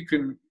you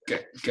can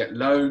get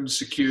loans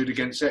secured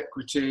against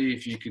equity,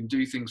 if you can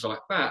do things like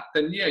that,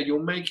 then yeah,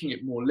 you're making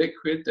it more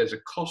liquid. There's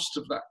a cost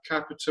of that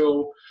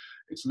capital.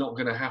 It's not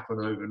going to happen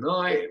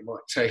overnight. It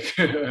might take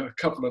a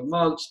couple of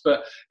months,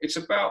 but it's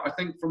about, I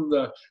think from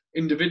the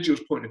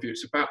individual's point of view,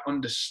 it's about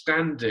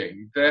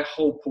understanding their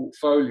whole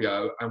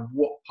portfolio and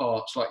what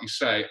parts, like you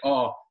say,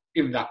 are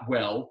in that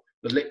well,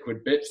 the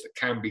liquid bits that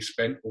can be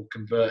spent or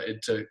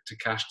converted to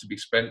cash to be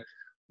spent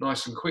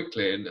nice and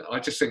quickly. And I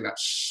just think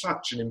that's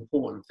such an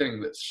important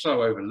thing that's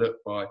so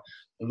overlooked by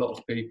a lot of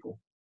people.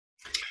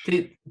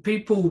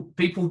 People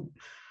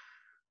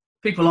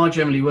I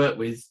generally work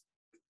with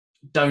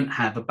don't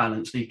have a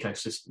balanced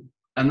ecosystem,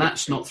 and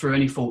that's not through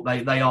any fault.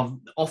 They are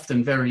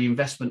often very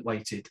investment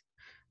weighted.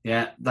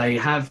 Yeah, they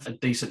have a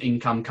decent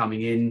income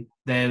coming in.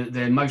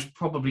 They're most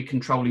probably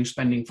controlling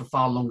spending for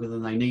far longer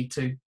than they need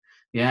to.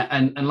 Yeah,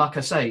 and like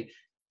I say,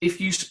 if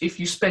you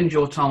spend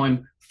your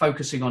time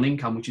focusing on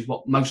income, which is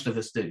what most of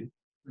us do,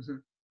 mm-hmm.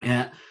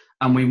 Yeah,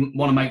 and we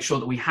want to make sure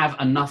that we have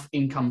enough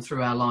income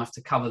through our life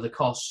to cover the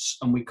costs,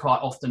 and we quite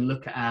often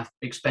look at our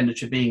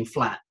expenditure being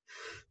flat,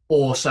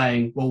 or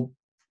saying, well,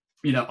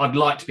 you know, I'd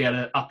like to be able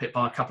to up it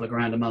by a couple of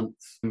grand a month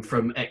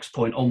from X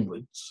point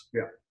onwards.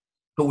 Yeah,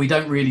 but we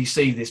don't really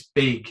see this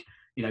big,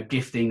 you know,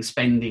 gifting,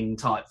 spending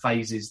type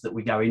phases that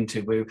we go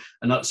into.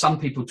 And some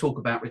people talk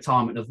about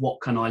retirement of what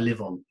can I live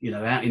on,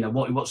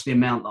 what's the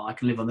amount that I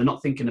can live on. They're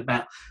not thinking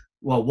about,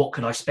 well, what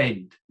could I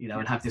spend,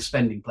 and have this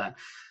spending plan.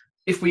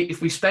 If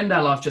we spend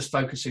our life just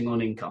focusing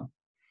on income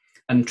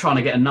and trying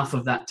to get enough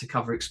of that to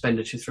cover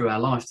expenditure through our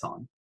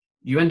lifetime,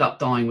 you end up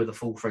dying with a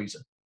full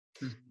freezer.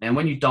 Mm-hmm. And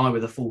when you die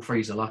with a full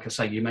freezer, like I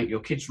say, you make your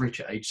kids rich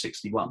at age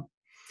 61.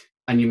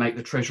 and you make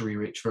the Treasury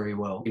rich very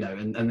well,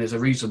 and there's a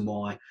reason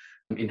why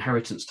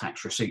inheritance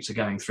tax receipts are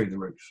going through the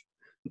roof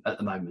at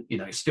the moment.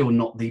 It's still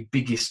not the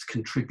biggest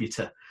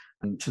contributor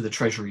to the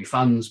Treasury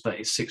funds, but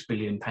it's £6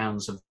 billion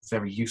of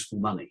very useful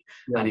money,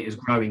 and it is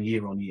growing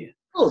year on year.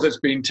 Oh, that's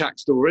been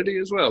taxed already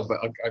as well, but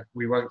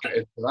we won't get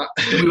into that.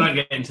 We won't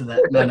get into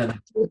that.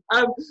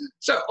 No.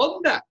 So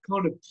on that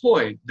kind of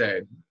point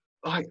then,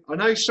 I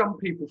know some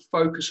people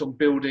focus on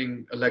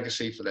building a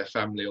legacy for their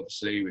family,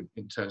 obviously,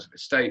 in terms of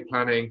estate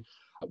planning,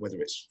 whether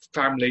it's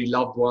family,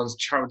 loved ones,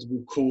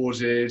 charitable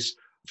causes,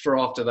 for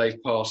after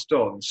they've passed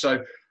on.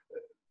 So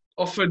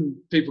often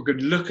people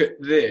could look at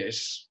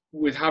this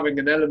with having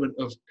an element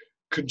of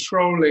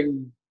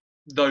controlling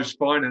those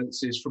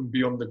finances from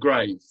beyond the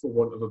grave, for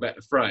want of a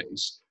better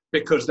phrase,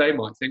 because they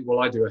might think, well,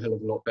 I do a hell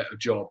of a lot better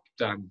job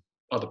than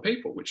other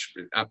people, which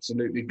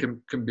absolutely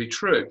can be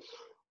true.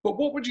 But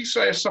what would you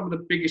say are some of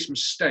the biggest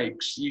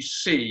mistakes you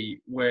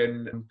see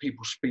when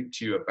people speak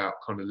to you about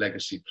kind of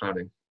legacy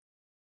planning?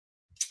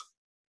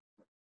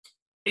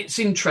 It's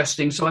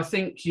interesting. So I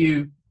think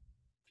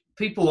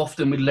people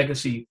often with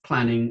legacy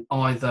planning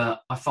either,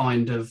 I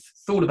find, have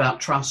thought about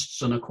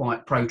trusts and are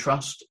quite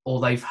pro-trust, or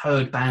they've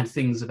heard bad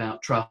things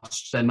about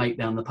trusts. Their mate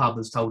down the pub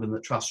has told them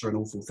that trusts are an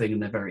awful thing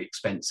and they're very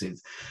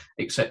expensive,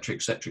 etc.,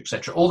 etc.,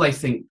 etc. Or they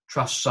think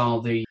trusts are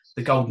the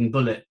golden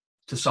bullet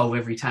to solve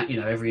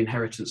every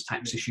inheritance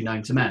tax issue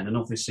known to man. And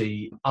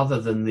obviously,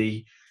 other than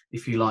the,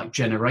 if you like,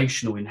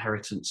 generational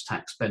inheritance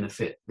tax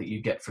benefit that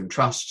you get from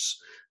trusts,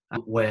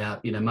 where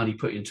money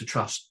put into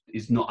trust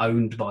is not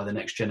owned by the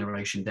next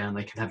generation down,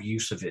 they can have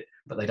use of it,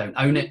 but they don't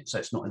own it, so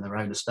it's not in their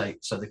own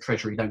estate, so the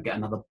Treasury don't get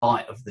another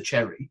bite of the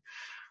cherry.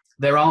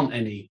 There aren't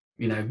any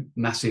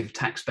massive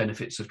tax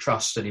benefits of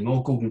trusts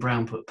anymore. Gordon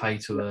Brown put pay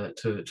to a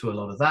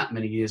lot of that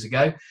many years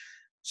ago.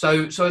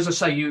 So as I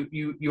say,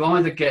 you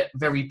either get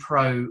very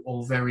pro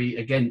or very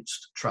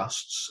against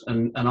trusts,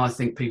 and I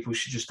think people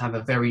should just have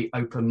a very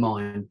open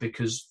mind,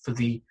 because for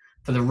the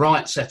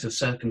right set of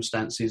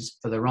circumstances,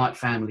 for the right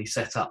family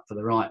setup, for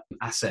the right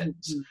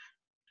assets,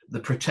 the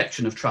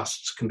protection of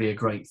trusts can be a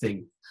great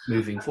thing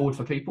moving forward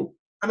for people.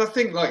 And I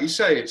think, like you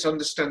say, it's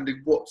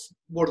understanding what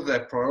are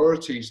their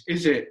priorities.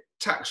 Is it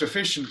tax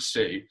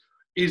efficiency?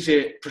 Is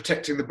it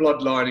protecting the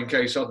bloodline in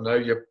case, I don't know,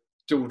 your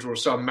daughter or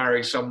son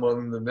marry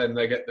someone and then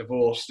they get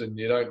divorced and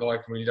you don't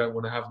like them and you don't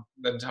want to have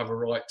them to have a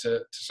right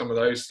to some of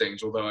those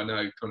things, although I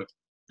know kind of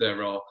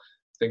there are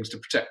things to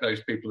protect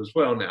those people as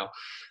well now.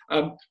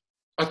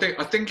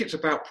 I think it's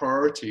about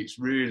priorities,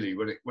 really,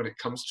 when it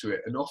comes to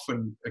it. And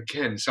often,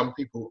 again, some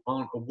people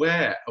aren't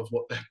aware of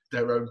what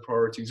their own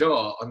priorities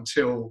are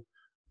until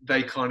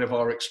they kind of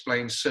are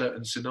explained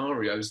certain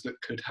scenarios that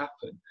could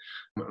happen.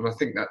 And I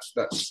think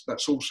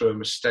that's also a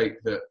mistake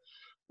that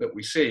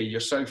we see. You're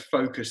so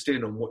focused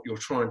in on what you're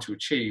trying to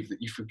achieve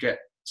that you forget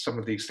some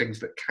of these things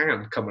that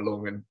can come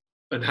along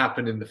and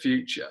happen in the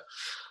future.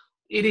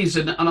 It is,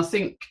 and I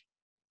think,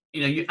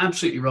 you're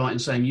absolutely right in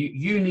saying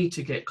you need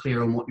to get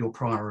clear on what your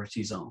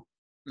priorities are.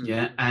 Mm-hmm.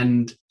 Yeah.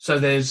 And so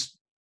there's,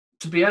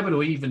 to be able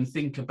to even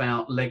think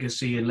about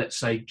legacy and, let's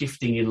say,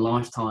 gifting in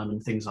lifetime and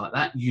things like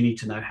that, you need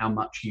to know how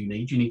much you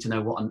need. You need to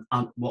know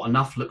what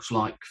enough looks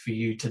like for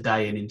you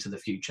today and into the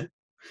future.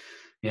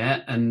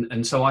 Yeah.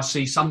 And so I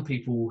see some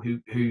people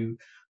who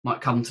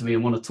might come to me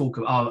and want to talk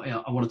about,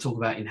 I want to talk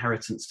about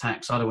inheritance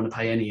tax. I don't want to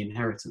pay any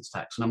inheritance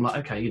tax. And I'm like,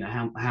 okay,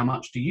 how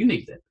much do you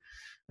need then?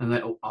 And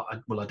they,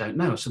 I don't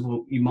know. I said,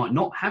 well, you might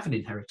not have an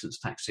inheritance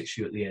tax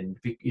issue at the end,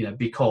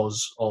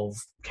 because of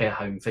care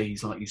home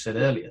fees, like you said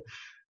earlier.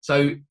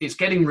 So it's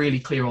getting really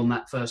clear on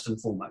that first and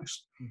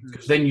foremost,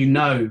 because then you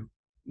know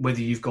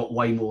whether you've got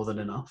way more than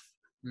enough.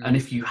 Mm-hmm. And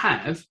if you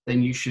have,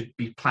 then you should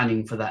be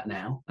planning for that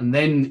now. And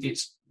then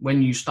it's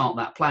when you start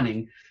that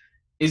planning,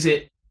 is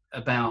it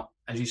about,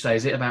 as you say,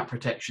 is it about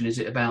protection? Is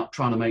it about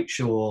trying to make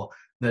sure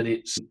that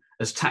it's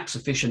as tax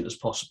efficient as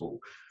possible?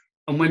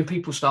 And when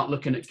people start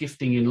looking at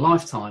gifting in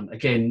lifetime,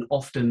 again,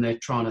 often they're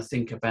trying to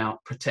think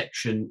about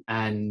protection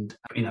and,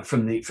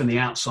 from the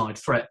outside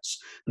threats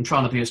and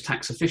trying to be as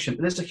tax efficient.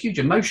 But there's a huge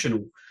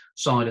emotional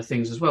side of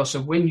things as well.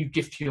 So when you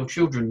gift to your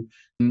children,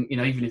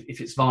 even if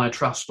it's via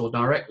trust or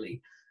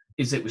directly,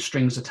 is it with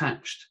strings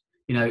attached?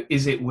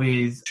 Is it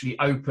with the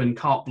open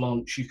carte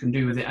blanche, you can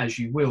do with it as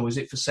you will? Is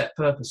it for set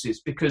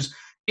purposes? Because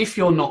if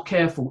you're not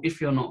careful, if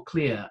you're not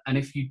clear, and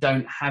if you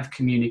don't have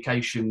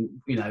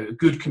communication,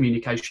 good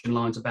communication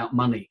lines about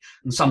money,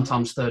 and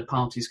sometimes third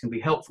parties can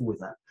be helpful with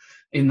that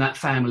in that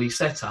family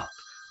setup,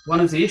 one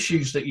of the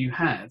issues that you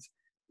have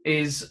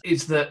is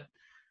that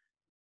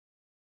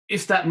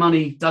if that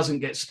money doesn't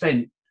get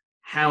spent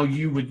how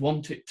you would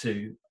want it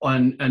to,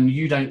 and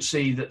you don't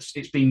see that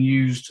it's being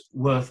used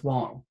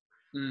worthwhile,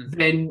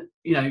 then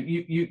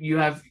you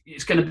have,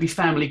 it's going to be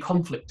family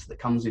conflict that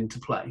comes into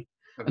play.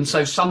 And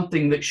so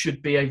something that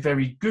should be a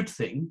very good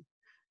thing,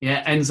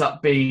 ends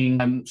up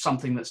being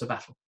something that's a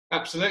battle.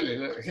 Absolutely.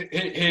 Look,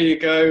 here you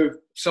go,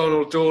 son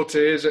or daughter,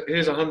 here's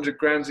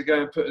 $100,000 to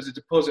go and put as a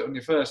deposit on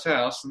your first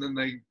house, and then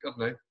they,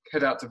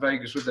 head out to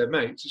Vegas with their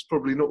mates. It's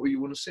probably not what you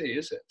want to see,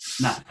 is it?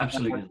 No,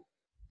 absolutely.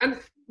 And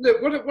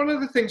look, one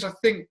of the things I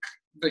think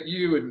that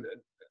you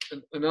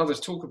and others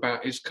talk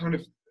about is kind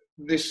of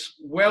this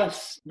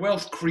wealth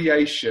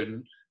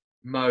creation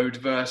mode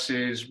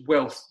versus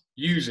wealth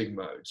using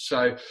mode.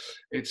 So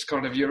it's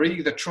kind of, you're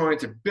either trying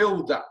to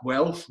build that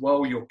wealth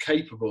while you're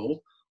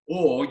capable,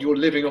 or you're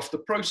living off the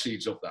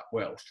proceeds of that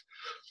wealth.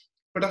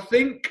 But I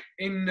think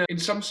in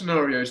some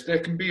scenarios there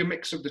can be a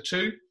mix of the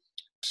two.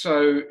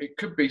 So it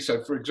could be,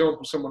 so for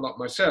example, someone like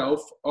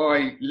myself,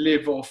 I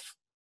live off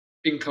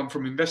income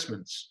from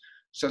investments.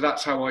 So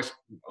that's how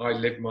I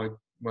live.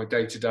 My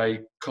day-to-day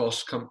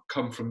costs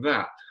come from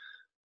that.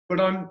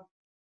 But I'm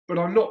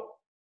not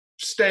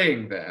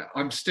staying there.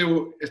 I'm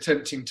still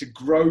attempting to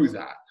grow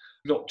that,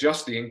 not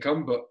just the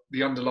income, but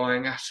the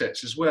underlying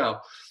assets as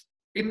well.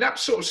 In that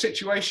sort of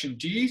situation,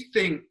 do you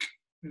think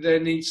there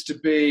needs to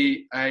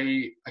be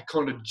a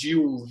kind of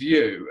dual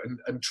view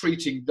and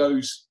treating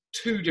those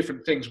two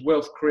different things,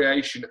 wealth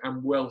creation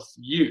and wealth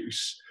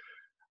use,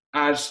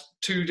 as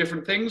two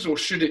different things, or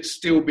should it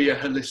still be a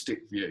holistic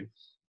view?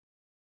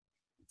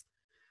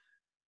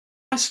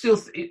 It's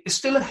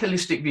still a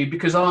holistic view,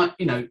 because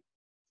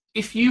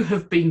if you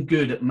have been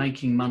good at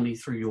making money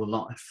through your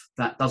life,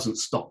 that doesn't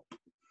stop.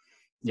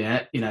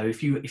 Yeah,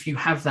 if you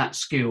have that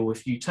skill,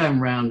 if you turn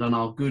around and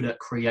are good at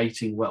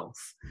creating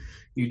wealth,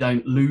 you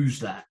don't lose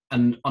that.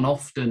 And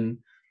often,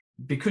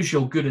 because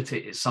you're good at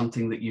it, it's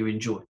something that you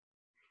enjoy.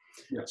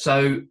 Yeah.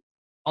 So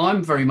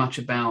I'm very much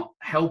about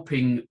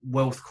helping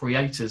wealth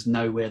creators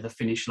know where the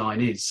finish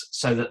line is,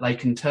 so that they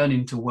can turn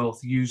into wealth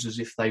users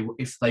if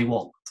they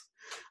want,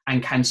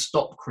 and can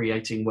stop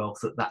creating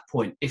wealth at that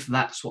point if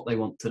that's what they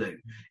want to do.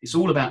 It's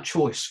all about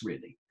choice,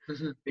 really.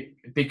 Mm-hmm.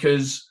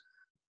 Because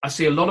I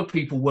see a lot of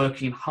people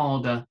working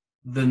harder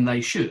than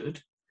they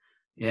should,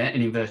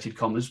 in inverted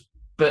commas,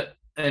 but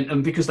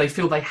and because they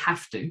feel they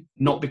have to,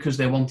 not because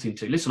they're wanting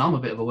to. Listen, I'm a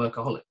bit of a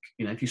workaholic.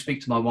 If you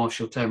speak to my wife,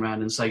 she'll turn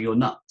around and say you're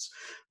nuts,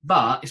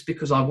 but it's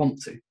because I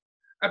want to.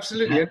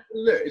 Absolutely. Yeah.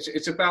 And look,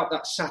 it's about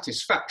that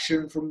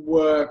satisfaction from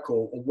work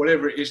or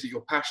whatever it is that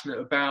you're passionate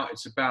about.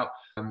 It's about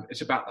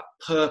that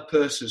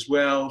purpose as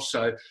well.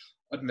 So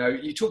I don't know,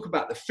 you talk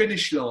about the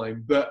finish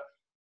line, but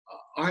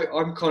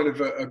I'm kind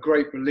of a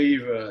great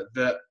believer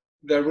that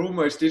there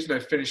almost is no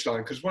finish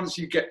line, because once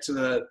you get to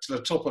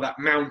the top of that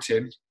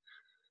mountain,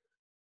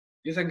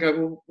 you then go,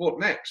 well, what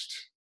next?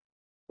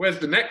 Where's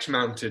the next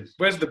mountain?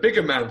 Where's the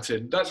bigger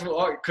mountain? That's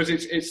what because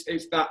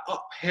it's that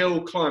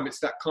uphill climb.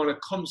 It's that kind of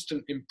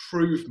constant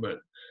improvement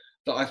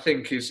that I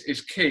think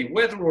is key.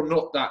 Whether or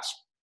not that's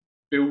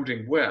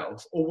building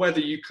wealth, or whether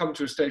you come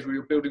to a stage where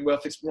you're building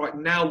wealth, it's right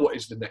now. What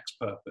is the next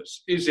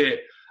purpose? Is it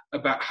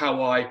about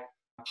how I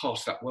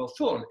pass that wealth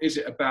on? Is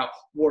it about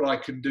what I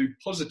can do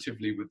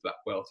positively with that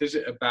wealth? Is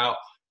it about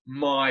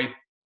my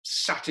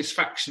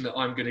satisfaction that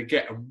I'm going to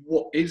get, and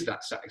what is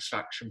that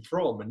satisfaction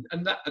from?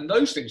 And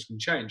those things can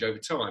change over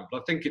time.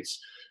 But I think it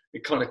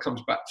kind of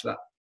comes back to that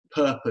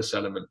purpose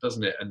element,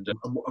 doesn't it? And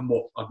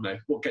what, I don't know,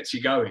 what gets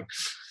you going.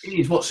 It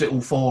is what's it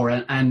all for.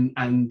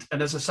 And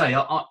as I say,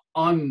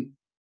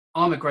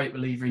 I'm a great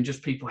believer in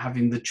just people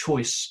having the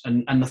choice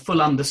and the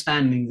full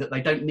understanding that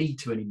they don't need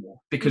to anymore.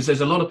 Because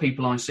there's a lot of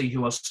people I see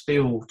who are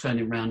still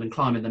turning around and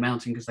climbing the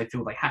mountain because they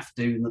feel they have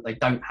to and that they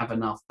don't have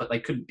enough, but they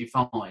couldn't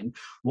define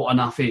what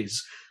enough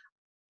is.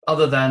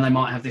 Other than they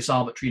might have this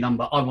arbitrary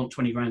number, I want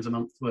 20 grand a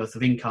month worth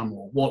of income,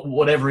 or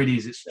whatever it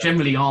is. It's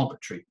generally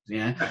arbitrary.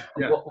 Yeah.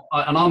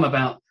 And I'm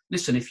about,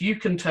 listen, if you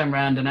can turn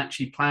around and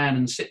actually plan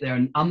and sit there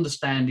and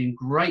understand in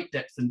great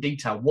depth and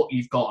detail what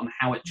you've got and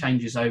how it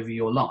changes over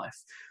your life,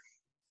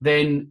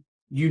 then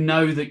you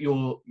know that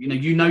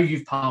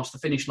you've passed the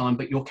finish line,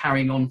 but you're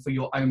carrying on for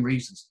your own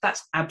reasons.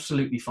 That's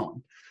absolutely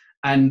fine.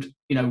 And,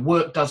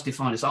 work does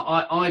define us.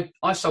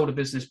 I sold a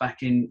business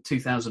back in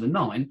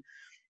 2009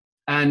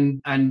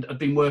 and had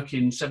been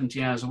working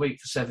 70 hours a week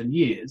for 7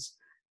 years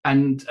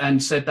and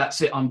said, that's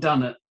it, I'm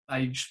done at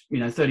age,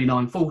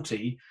 39,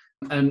 40,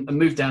 and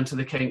moved down to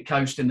the Kent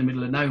coast in the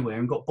middle of nowhere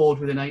and got bored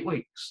within 8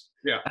 weeks.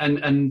 Yeah.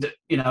 And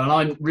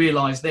I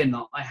realised then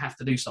that I have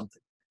to do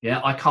something. Yeah,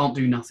 I can't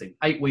do nothing.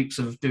 8 weeks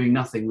of doing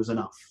nothing was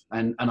enough.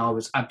 And I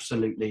was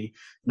absolutely,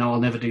 no, I'll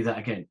never do that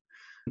again.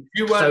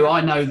 You were so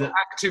I know that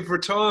active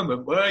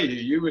retirement, were you?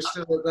 You were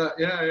still at that,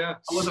 yeah.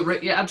 I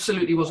wasn't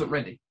absolutely wasn't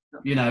ready,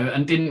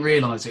 and didn't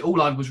realise it.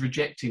 All I was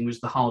rejecting was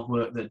the hard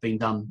work that had been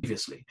done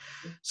previously.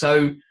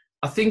 So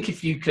I think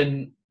if you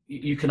can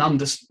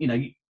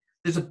understand,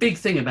 there's a big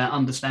thing about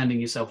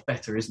understanding yourself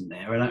better, isn't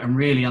there? And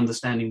really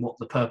understanding what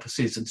the purpose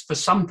is. And for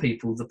some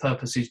people, the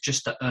purpose is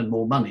just to earn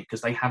more money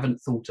because they haven't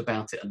thought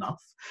about it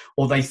enough,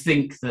 or they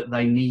think that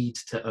they need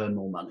to earn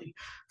more money.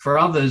 For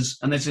others,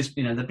 and there's this,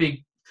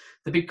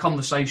 the big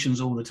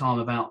conversations all the time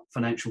about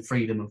financial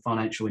freedom and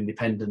financial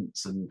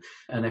independence and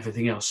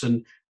everything else.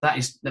 And that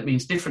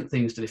means different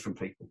things to different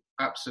people.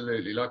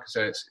 Absolutely. Like I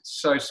say, it's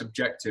so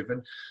subjective.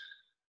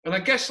 And I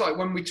guess like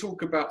when we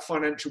talk about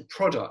financial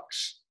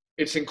products,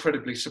 it's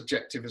incredibly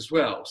subjective as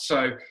well.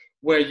 So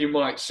where you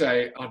might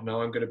say, I don't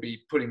know, I'm going to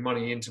be putting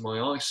money into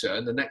my ISA,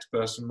 and the next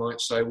person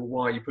might say, well,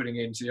 why are you putting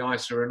it into the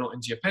ISA and not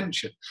into your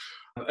pension?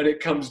 And it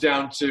comes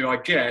down to, I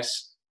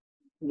guess,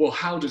 well,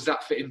 how does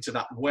that fit into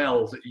that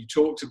well that you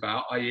talked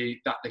about,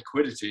 i.e. that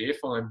liquidity? If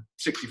I'm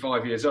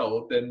 65 years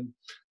old, then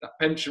that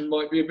pension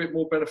might be a bit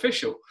more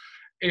beneficial.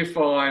 If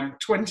I'm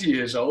 20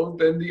 years old,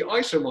 then the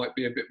ISA might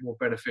be a bit more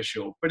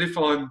beneficial. But if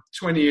I'm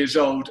 20 years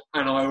old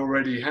and I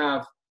already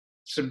have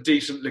some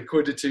decent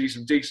liquidity,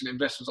 some decent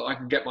investments that I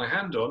can get my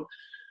hand on,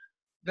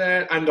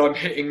 there, and I'm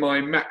hitting my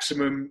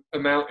maximum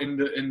amount in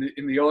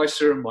the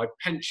ISA, and my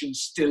pension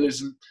still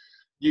isn't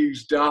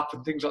used up,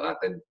 and things like that,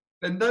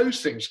 then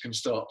those things can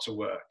start to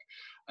work.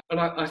 And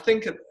I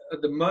think at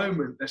the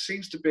moment there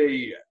seems to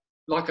be,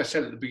 like I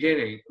said at the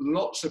beginning,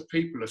 lots of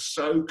people are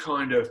so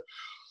kind of,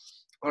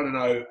 I don't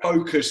know,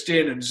 focused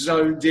in and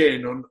zoned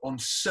in on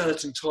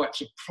certain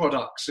types of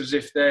products as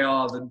if they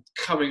are the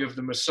coming of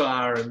the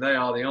Messiah and they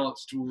are the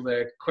answer to all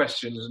their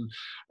questions.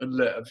 And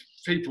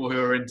people who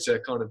are into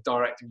kind of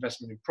direct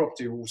investment in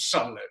property will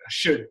suddenly,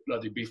 should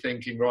bloody be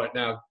thinking right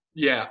now,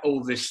 yeah,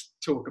 all this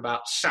talk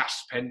about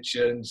SaaS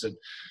pensions and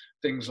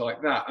things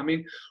like that. I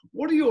mean,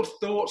 what are your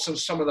thoughts on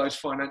some of those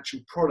financial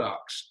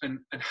products and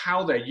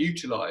how they're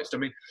utilised? I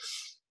mean,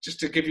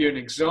 just to give you an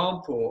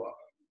example,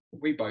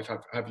 we both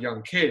have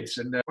young kids,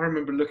 and I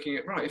remember looking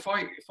at, right, if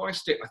I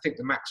stick, I think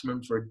the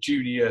maximum for a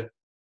junior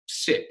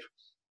SIP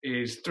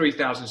is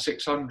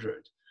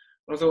 3,600.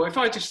 I thought, if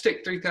I just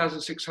stick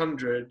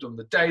 3,600 on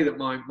the day that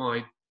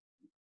my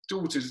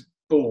daughter's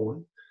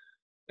born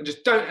and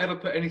just don't ever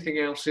put anything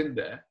else in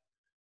there,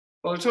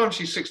 by the time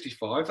she's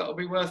 65, that'll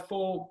be worth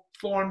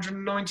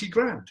 490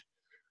 grand.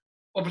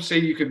 Obviously,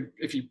 you can,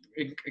 if you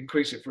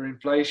increase it for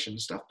inflation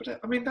and stuff, but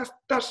I mean,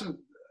 that's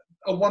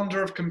a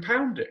wonder of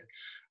compounding.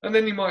 And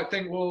then you might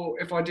think, well,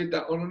 if I did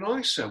that on an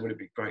ISA, would it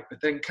be great?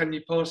 But then can you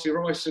pass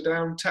your ISA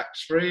down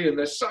tax-free? And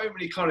there's so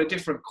many kind of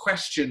different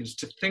questions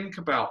to think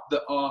about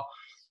that are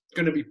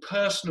going to be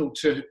personal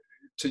to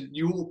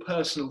your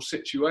personal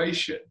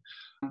situation,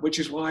 which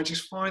is why I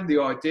just find the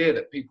idea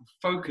that people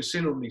focus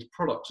in on these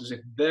products as if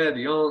they're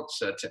the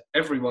answer to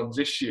everyone's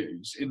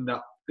issues in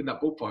that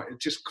ballpark.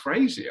 It's just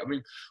crazy. I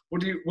mean,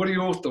 what are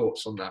your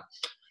thoughts on that?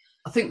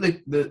 I think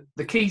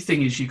the key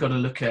thing is you've got to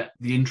look at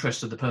the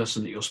interest of the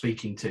person that you're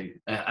speaking to,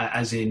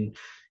 as in,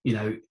 you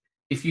know,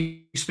 if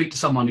you speak to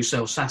someone who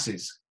sells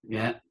SaaSes,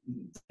 yeah,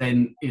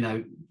 then, you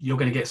know, you're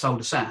going to get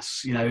sold a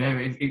SaaS. You know,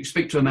 if you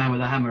speak to a man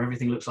with a hammer,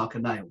 everything looks like a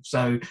nail.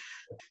 So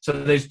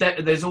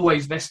there's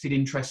always vested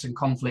interests and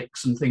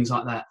conflicts and things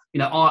like that. You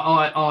know,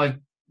 I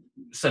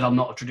said I'm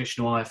not a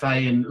traditional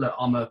IFA, and look,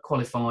 I'm a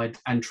qualified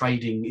and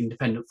trading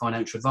independent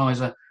financial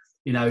advisor.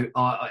 You know,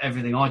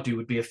 everything I do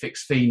would be a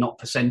fixed fee, not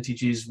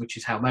percentages, which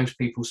is how most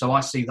people. So I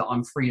see that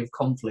I'm free of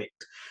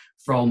conflict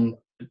from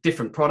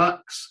different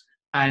products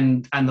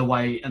and the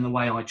way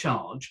I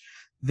charge.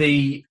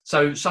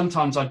 So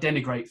sometimes I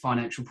denigrate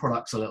financial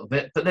products a little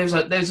bit, but there's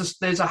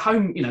a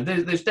home. You know,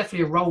 there's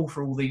definitely a role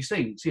for all these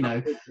things. You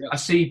know, yeah. I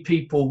see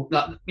people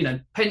that, you know,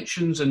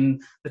 pensions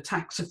and the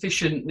tax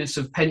efficientness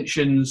of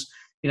pensions.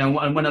 You know,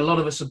 and when a lot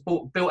of us have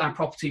built our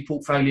property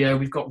portfolio,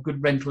 we've got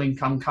good rental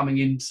income coming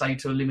in, say,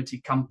 to a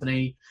limited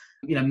company,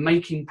 you know,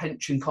 making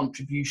pension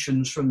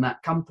contributions from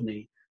that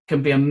company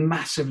can be a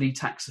massively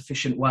tax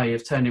efficient way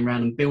of turning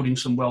around and building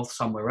some wealth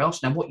somewhere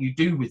else. Now, what you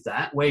do with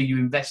that, where you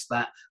invest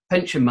that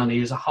pension money,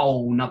 is a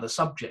whole nother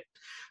subject.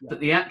 Yeah. But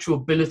the actual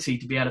ability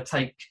to be able to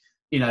take,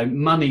 you know,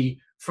 money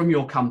from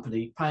your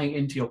company, paying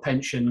into your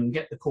pension and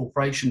get the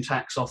corporation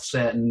tax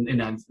offset, and, you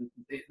know,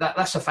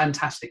 that's a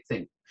fantastic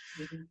thing.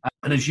 Mm-hmm.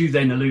 And as you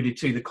then alluded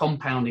to, the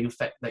compounding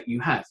effect that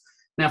you have.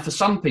 Now, for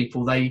some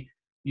people,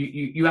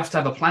 you have to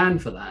have a plan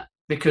for that,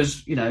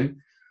 because, you know,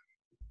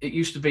 it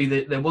used to be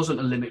that there wasn't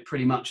a limit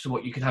pretty much to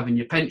what you could have in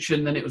your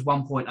pension. Then it was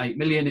 1.8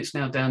 million. It's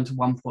now down to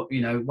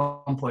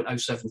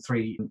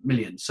 1.073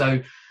 million. So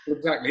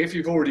exactly, if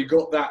you've already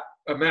got that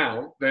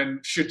amount, then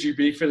should you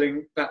be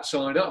filling that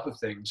side up of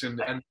things?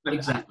 And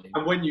exactly.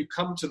 And when you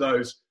come to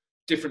those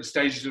different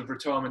stages of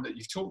retirement that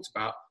you've talked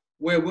about,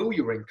 where will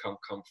your income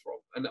come from?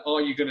 And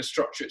are you going to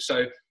structure it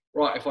so,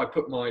 right, if I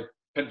put my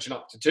pension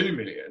up to 2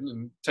 million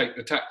and take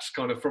the tax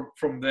kind of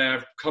from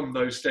there, come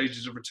those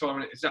stages of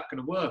retirement, is that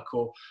going to work?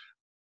 Or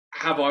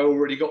have I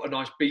already got a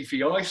nice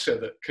beefy ISA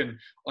that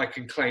I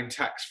can claim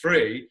tax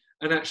free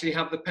and actually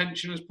have the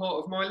pension as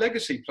part of my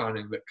legacy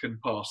planning that can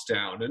pass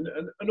down? And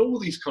all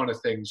these kind of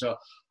things are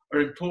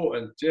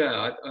important.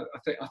 Yeah,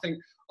 I think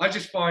I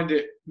just find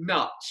it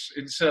nuts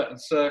in certain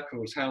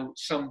circles how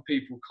some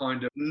people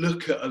kind of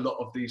look at a lot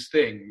of these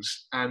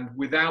things and,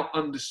 without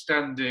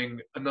understanding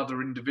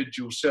another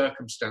individual's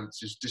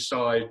circumstances,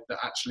 decide that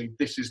actually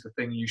this is the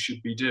thing you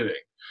should be doing.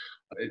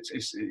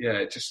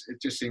 It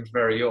just seems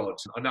very odd.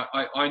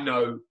 I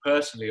know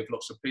personally of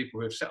lots of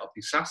people who have set up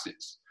these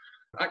SASs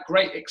at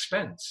great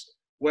expense,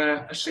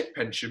 where a SIP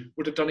pension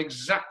would have done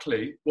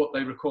exactly what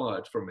they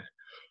required from it.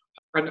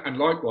 And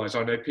likewise,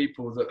 I know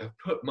people that have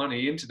put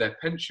money into their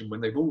pension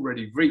when they've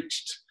already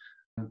reached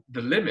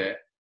the limit,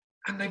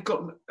 and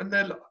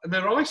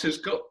their ISA's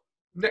got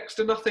next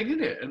to nothing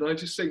in it. And I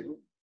just think,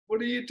 what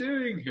are you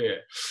doing here?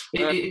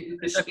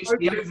 It's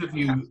the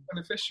overview.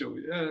 Beneficial,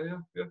 yeah.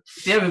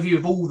 The overview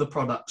of all the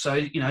products. So,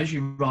 as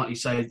you rightly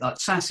say, that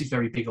SaaS is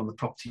very big on the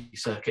property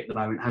circuit at the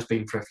moment, has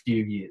been for a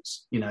few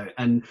years,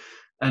 and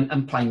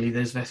plainly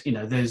there's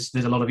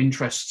a lot of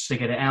interest to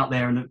get it out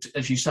there. And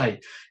as you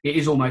say, it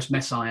is almost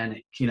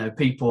messianic.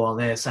 People are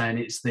there saying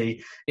it's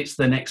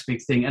the next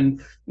big thing.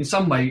 And in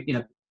some way,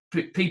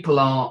 people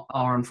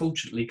are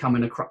unfortunately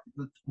coming across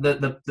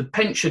the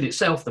pension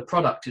itself, the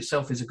product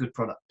itself is a good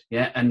product.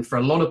 Yeah. And for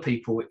a lot of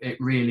people, it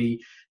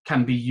really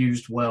can be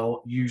used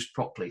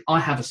properly. I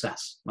have a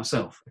SaaS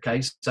myself.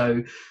 Okay.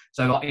 So,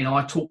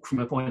 I talk from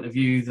a point of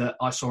view that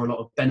I saw a lot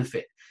of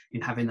benefit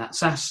in having that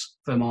SaaS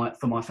for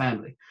my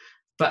family.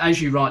 But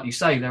as you rightly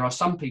say, there are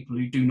some people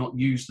who do not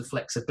use the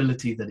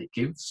flexibility that it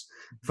gives.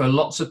 For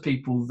lots of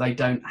people, they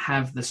don't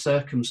have the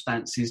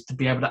circumstances to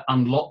be able to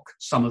unlock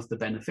some of the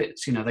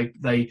benefits.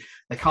 They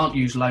can't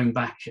use loan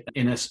back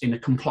in a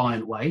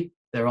compliant way.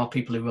 There are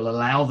people who will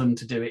allow them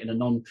to do it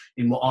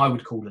in what I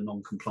would call a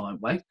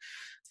non-compliant way.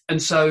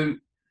 And so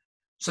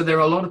there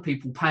are a lot of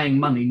people paying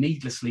money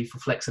needlessly for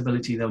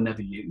flexibility they'll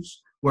never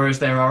use. Whereas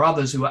there are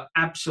others who are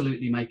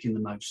absolutely making the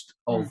most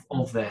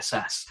of their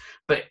SaaS.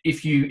 But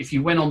if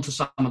you went on to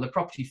some of the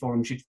property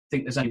forums, you'd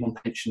think there's only one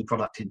pension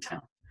product in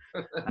town.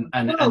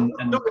 And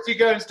not if you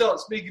go and start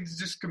speaking to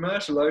just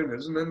commercial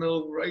owners, and then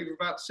they'll rave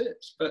about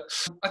SIPs. But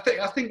I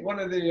think one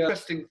of the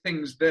interesting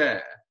things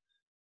there,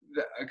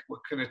 that we're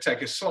going to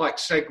take a slight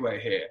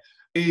segue here,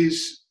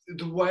 is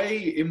the way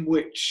in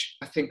which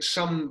I think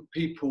some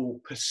people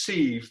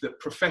perceive that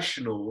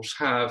professionals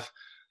have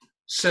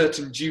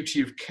certain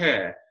duty of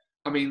care.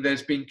 I mean,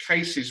 there's been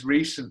cases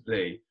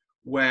recently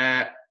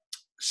where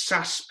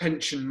SaaS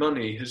pension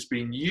money has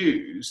been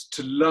used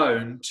to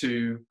loan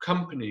to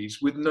companies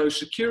with no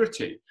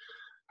security.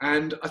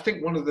 And I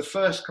think one of the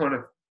first kind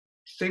of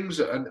things,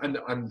 and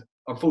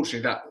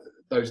unfortunately that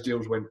those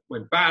deals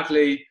went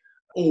badly,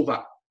 all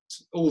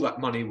that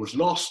money was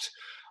lost.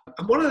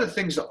 And one of the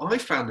things that I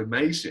found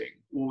amazing,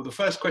 or the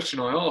first question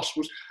I asked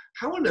was,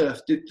 how on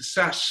earth did the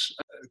SaaS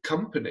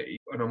company,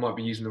 and I might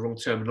be using the wrong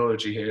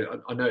terminology here,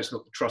 I know it's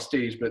not the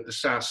trustees, but the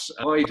SaaS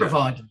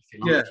provider,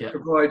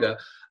 provider,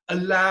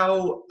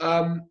 allow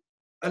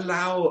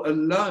a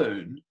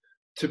loan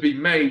to be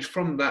made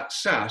from that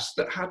SaaS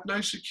that had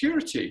no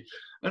security?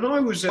 And I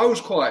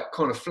was quite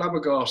kind of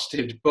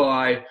flabbergasted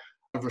by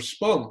a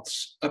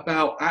response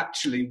about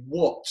actually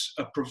what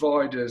a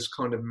provider's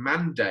kind of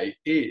mandate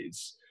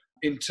is,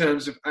 in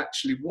terms of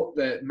actually what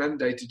they're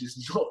mandated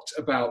is not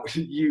about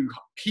you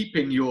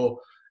keeping your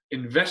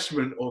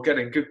investment or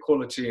getting good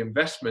quality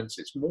investments.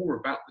 It's more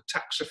about the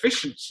tax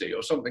efficiency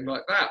or something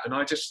like that. And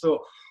I just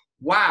thought,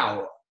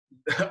 wow,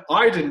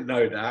 I didn't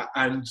know that.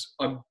 And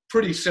I'm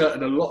pretty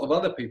certain a lot of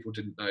other people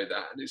didn't know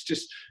that. And it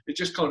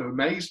just kind of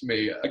amazed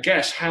me, I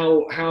guess,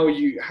 how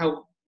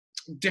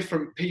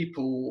different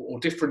people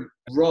or different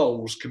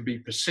roles can be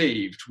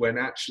perceived when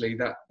actually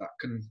that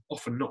can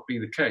often not be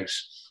the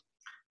case.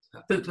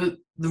 The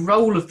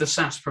role of the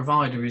SaaS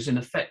provider is in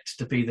effect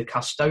to be the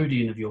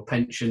custodian of your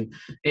pension,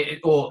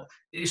 or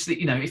it's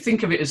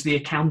think of it as the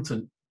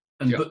accountant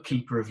and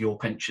bookkeeper of your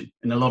pension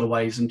in a lot of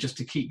ways, and just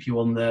to keep you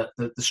on the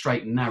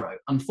straight and narrow.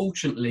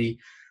 Unfortunately,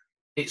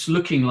 it's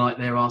looking like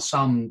there are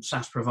some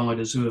SaaS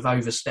providers who have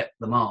overstepped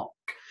the mark,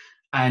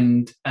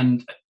 and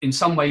in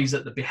some ways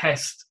at the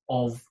behest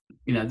of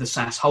the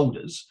SaaS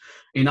holders,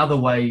 in other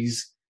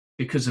ways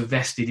because of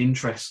vested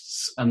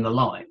interests and the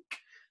like.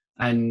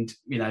 And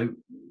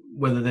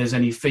whether there's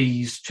any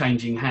fees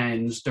changing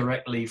hands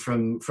directly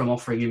from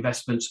offering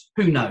investments,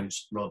 who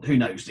knows, Rod? Who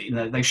knows?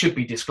 They should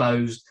be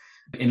disclosed.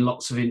 In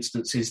lots of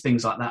instances,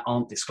 things like that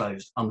aren't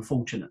disclosed,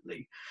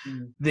 unfortunately.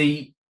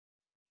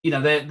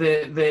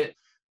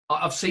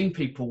 I've seen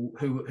people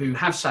who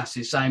have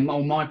SaaSes saying,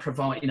 "Oh,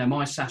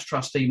 my SaaS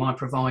trustee, my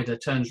provider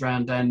turns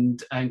around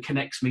and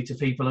connects me to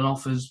people and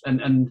offers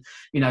and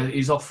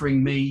is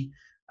offering me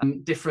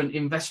different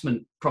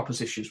investment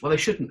propositions." Well, they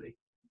shouldn't be.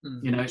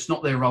 It's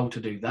not their role to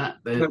do that.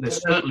 They're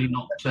certainly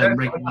not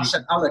an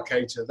asset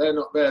allocator. They're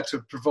not there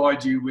to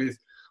provide you with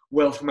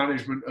wealth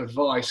management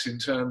advice in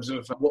terms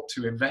of what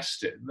to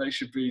invest in. They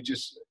should be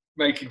just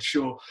making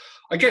sure.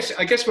 I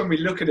guess when we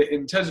look at it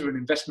in terms of an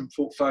investment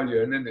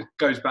portfolio, and then it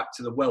goes back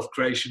to the wealth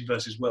creation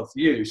versus wealth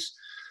use,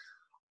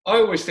 I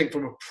always think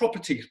from a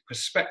property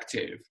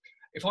perspective,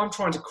 if I'm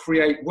trying to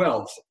create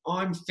wealth,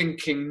 I'm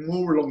thinking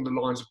more along the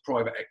lines of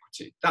private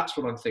equity. That's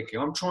what I'm thinking.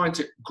 I'm trying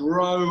to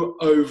grow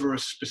over a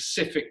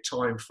specific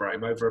time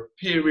frame, over a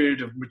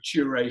period of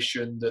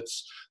maturation that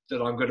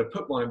I'm going to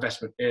put my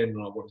investment in,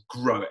 and I want to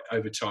grow it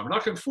over time. And I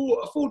can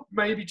afford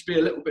maybe to be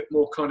a little bit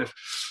more kind of,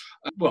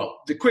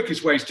 the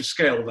quickest ways to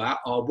scale that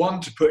are,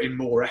 one, to put in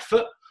more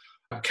effort,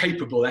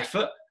 capable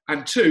effort,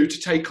 and two, to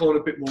take on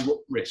a bit more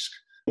risk,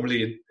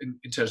 normally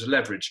in terms of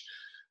leverage.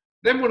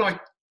 Then when I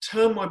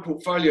turn my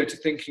portfolio to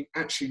thinking,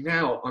 actually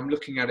now I'm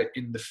looking at it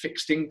in the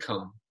fixed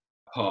income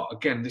part.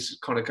 Again, this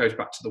kind of goes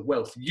back to the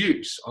wealth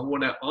use. I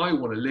want to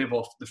live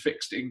off the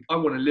fixed income. I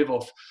want to live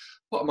off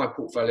part of my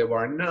portfolio where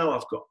I know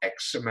I've got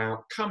X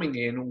amount coming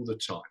in all the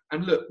time.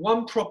 And look,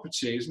 one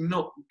property is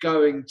not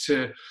going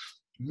to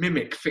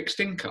mimic fixed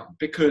income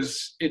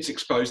because it's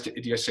exposed to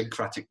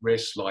idiosyncratic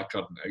risks like, I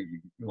don't know,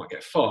 you might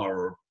get fire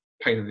or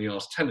a pain in the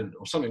arse tenant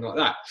or something like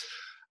that.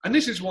 And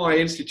this is why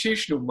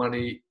institutional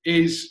money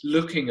is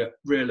looking at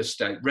real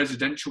estate,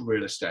 residential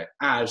real estate,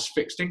 as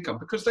fixed income,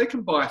 because they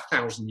can buy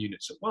 1,000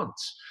 units at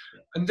once.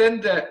 And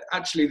then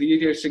actually the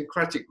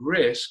idiosyncratic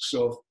risks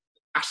of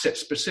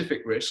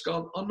asset-specific risk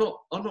are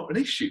not an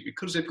issue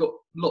because they've got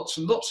lots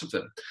and lots of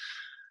them.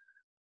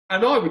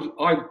 And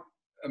I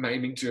am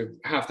aiming to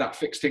have that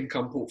fixed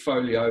income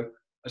portfolio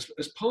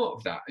as part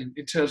of that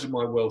in terms of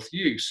my wealth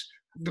use.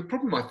 The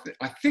problem,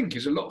 I think,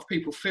 is a lot of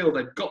people feel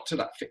they've got to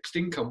that fixed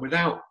income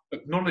without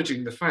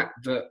acknowledging the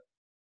fact that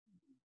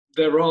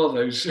there are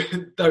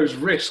those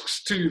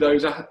risks to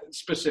those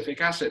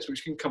specific assets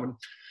which can come and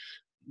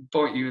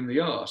bite you in the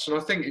arse. And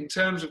I think in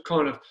terms of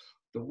kind of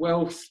the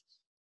wealth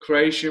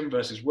creation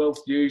versus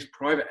wealth use,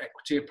 private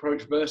equity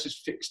approach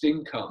versus fixed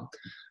income,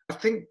 I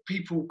think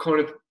people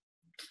kind of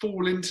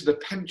fall into the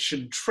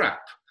pension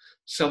trap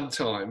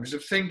sometimes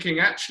of thinking,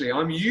 actually,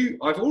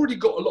 I've already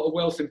got a lot of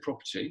wealth in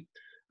property,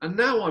 and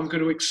now I'm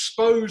going to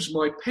expose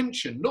my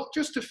pension, not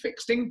just to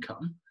fixed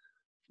income,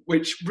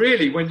 which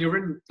really, when you're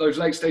in those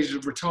late stages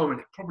of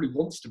retirement, it probably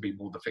wants to be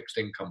more the fixed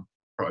income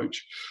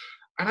approach.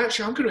 And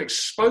actually, I'm going to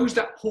expose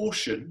that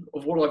portion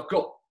of what I've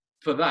got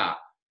for that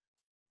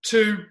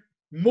to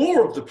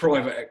more of the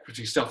private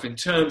equity stuff in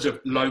terms of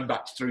loan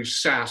backs through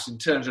SaaS, in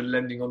terms of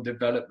lending on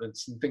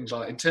developments and things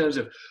like that, in terms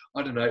of,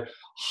 I don't know,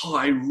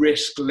 high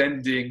risk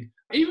lending,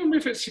 even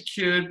if it's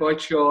secured by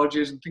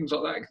charges and things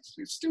like that,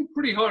 it's still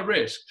pretty high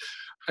risk.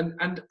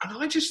 And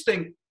I just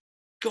think,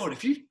 God,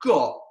 if you've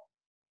got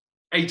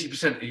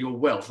 80% of your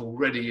wealth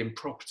already in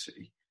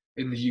property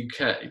in the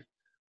UK,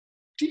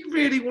 do you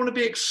really want to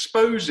be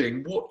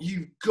exposing what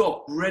you've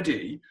got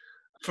ready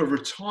for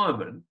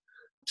retirement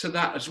to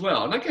that as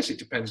well? And I guess it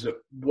depends on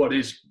what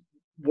is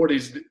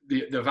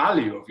the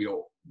value of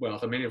your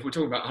wealth. I mean, if we're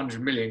talking about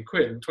 100 million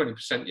quid and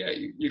 20%, yeah,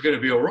 you're going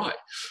to be all right.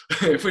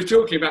 If we're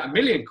talking about £1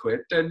 million,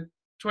 then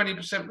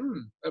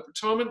 20% at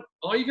retirement,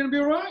 are you going to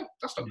be all right?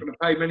 That's not going to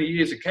pay many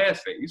years of care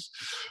fees.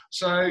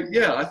 So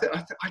yeah,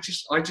 I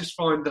just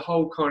find the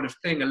whole kind of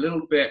thing a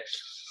little bit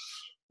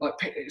like,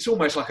 it's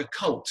almost like a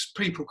cult.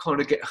 People kind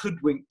of get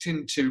hoodwinked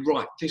into,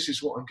 right, this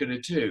is what I'm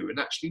going to do. And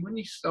actually, when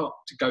you start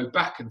to go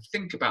back and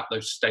think about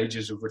those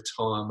stages of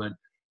retirement,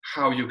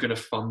 how you're going to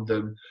fund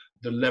them,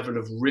 the level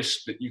of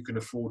risk that you can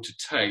afford to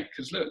take,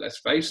 because look, let's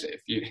face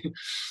it,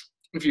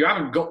 if you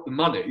haven't got the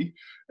money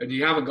and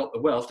you haven't got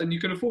the wealth, then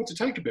you can afford to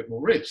take a bit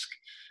more risk.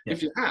 Yeah.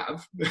 If you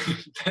have,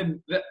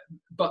 then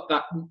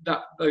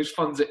those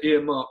funds are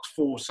earmarked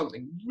for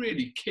something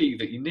really key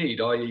that you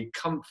need, i.e.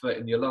 comfort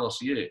in your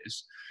last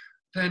years,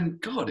 then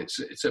God, it's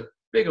a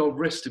big old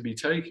risk to be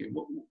taking.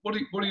 What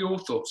are your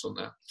thoughts on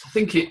that? I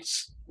think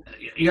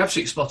you're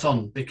absolutely spot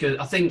on, because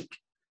I think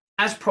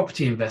as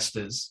property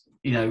investors,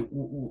 a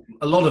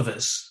lot of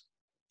us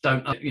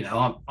don't,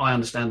 I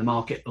understand the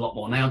market a lot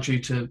more now due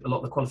to a lot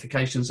of the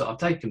qualifications that I've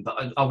taken.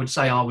 But I would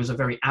say I was a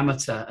very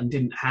amateur and I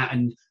didn't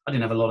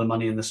have a lot of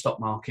money in the stock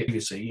market,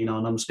 obviously, and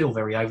I'm still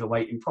very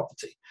overweight in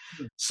property.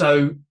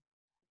 So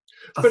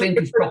I think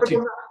property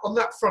on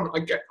that front,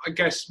 I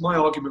guess my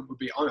argument would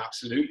be I'm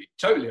absolutely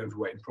totally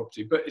overweight in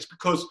property, but it's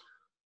because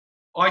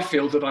I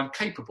feel that I'm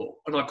capable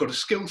and I've got a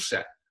skill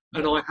set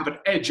and I have an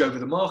edge over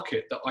the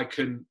market that I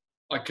can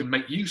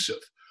make use of.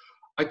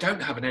 I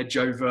don't have an edge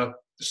over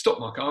the stock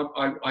market.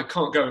 I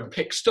can't go and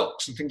pick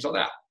stocks and things like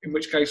that, in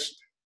which case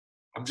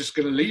I'm just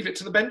going to leave it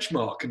to the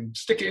benchmark and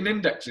stick it in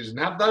indexes and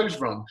have those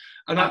run.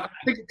 And I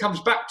think it comes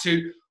back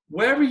to,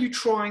 where are you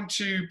trying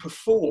to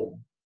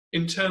perform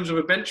in terms of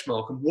a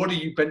benchmark, and what are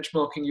you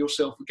benchmarking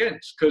yourself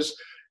against? Because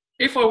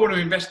if I want to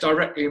invest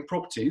directly in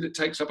property, that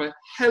takes up a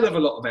hell of a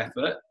lot of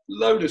effort,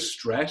 load of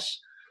stress,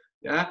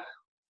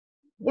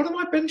 what am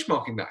I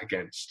benchmarking that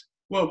against?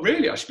 Well,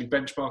 really, I should be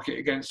benchmarking it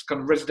against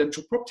kind of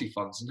residential property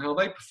funds and how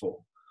they perform.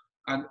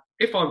 And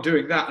if I'm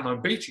doing that and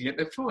I'm beating it,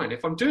 then fine.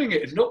 If I'm doing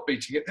it and not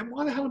beating it, then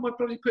why the hell am I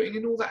bloody putting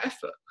in all that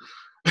effort?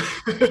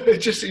 It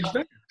just seems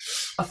better.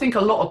 I think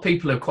a lot of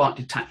people are quite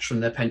detached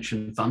from their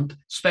pension fund,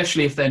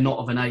 especially if they're not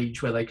of an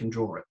age where they can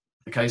draw it.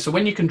 Okay, so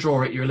when you can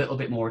draw it, you're a little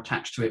bit more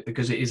attached to it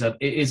because it is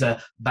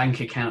a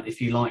bank account,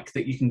 if you like,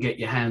 that you can get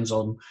your hands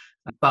on.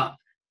 But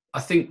I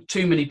think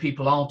too many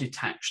people are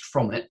detached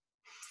from it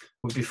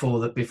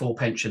before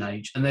pension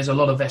age, and there's a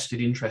lot of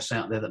vested interests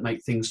out there that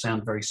make things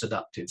sound very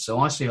seductive. So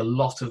I see a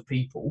lot of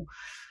people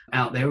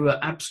out there who are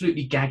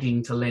absolutely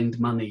gagging to lend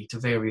money to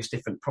various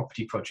different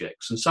property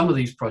projects. And some of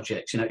these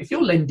projects, if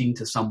you're lending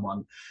to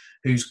someone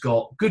who's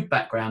got good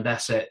background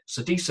assets,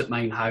 a decent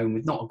main home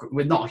with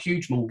not a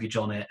huge mortgage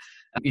on it,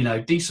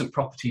 decent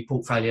property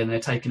portfolio, and they're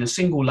taking a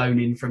single loan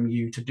in from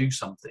you to do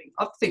something.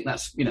 I think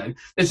that's,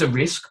 there's a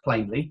risk,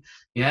 plainly,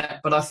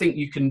 but I think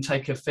you can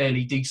take a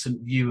fairly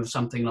decent view of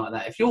something like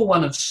that. If you're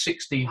one of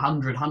 60,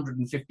 100,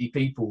 150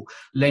 people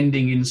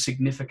lending in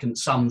significant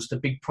sums to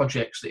big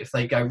projects that if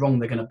they go wrong,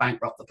 they're going to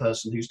bankrupt the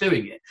person who's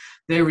doing it,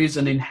 there is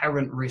an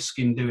inherent risk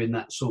in doing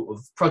that sort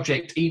of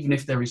project, even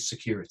if there is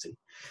security.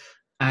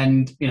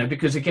 And,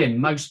 because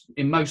again,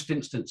 in most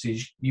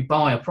instances, you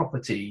buy a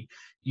property,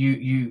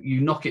 you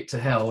knock it to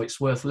hell,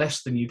 it's worth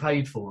less than you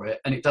paid for it,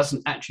 and it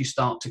doesn't actually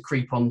start to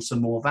creep on some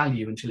more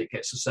value until it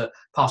gets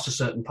past a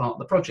certain part of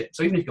the project.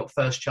 So even if you've got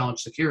first charge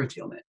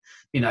security on it,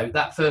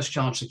 that first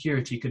charge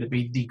security could have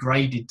been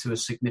degraded to a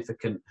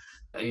significant,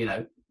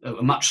 a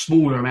much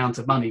smaller amount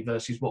of money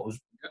versus what was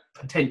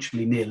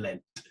potentially near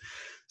lent.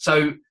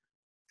 So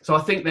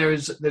I think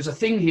there's a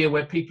thing here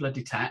where people are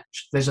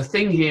detached. There's a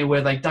thing here where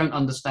they don't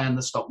understand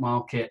the stock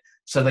market,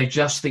 so they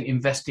just think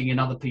investing in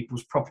other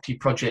people's property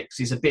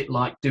projects is a bit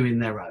like doing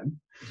their own.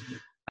 Mm-hmm.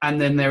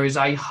 And then there is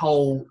a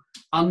whole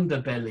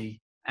underbelly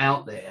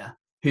out there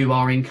who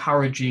are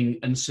encouraging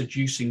and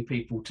seducing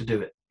people to do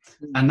it.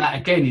 Mm-hmm. And that,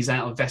 again, is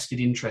out of vested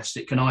interest.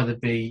 It can either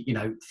be,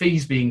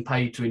 fees being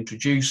paid to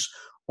introduce,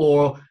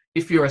 or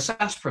if you're a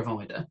SaaS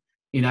provider,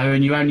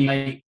 and you only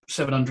make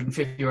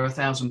 £750 or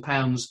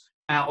 £1,000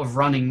 out of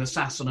running the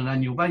SaaS on an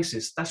annual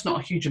basis, that's not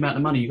a huge amount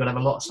of money. You've got to have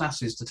a lot of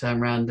SaaSes to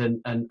turn around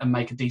and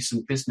make a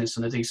decent business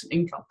and a decent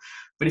income.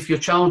 But if you're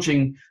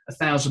charging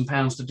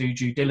 £1,000 to do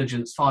due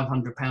diligence,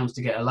 £500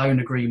 to get a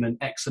loan agreement,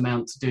 X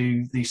amount to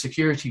do the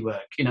security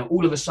work,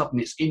 all of a sudden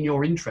it's in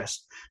your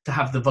interest to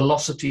have the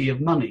velocity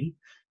of money,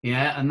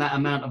 and that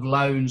amount of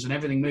loans and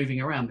everything moving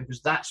around,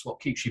 because that's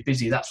what keeps you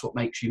busy, that's what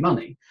makes you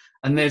money.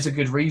 And there's a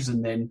good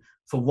reason then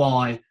for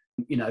why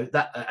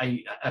that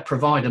a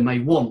provider may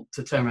want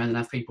to turn around and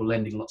have people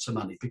lending lots of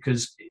money,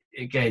 because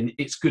again,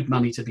 it's good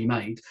money to be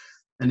made.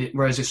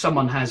 Whereas if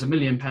someone has £1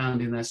 million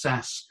in their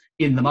SaaS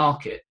in the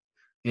market,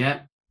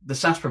 the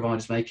SaaS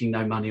provider's making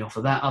no money off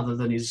of that other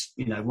than his,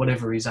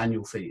 whatever his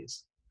annual fee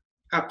is.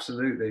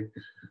 Absolutely.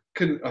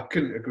 I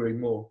couldn't agree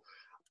more.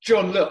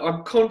 John, look,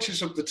 I'm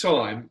conscious of the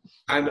time,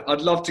 and I'd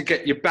love to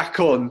get you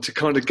back on to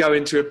kind of go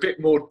into a bit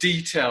more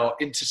detail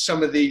into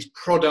some of these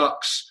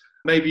products,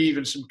 maybe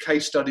even some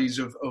case studies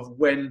of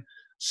when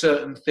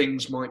certain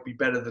things might be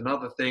better than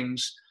other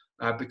things,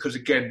 because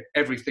again,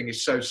 everything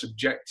is so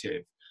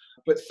subjective.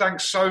 But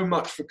thanks so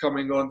much for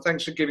coming on.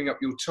 Thanks for giving up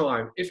your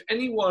time. If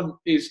anyone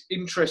is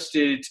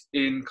interested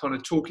in kind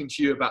of talking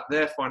to you about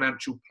their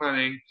financial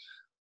planning,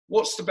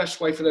 what's the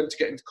best way for them to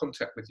get into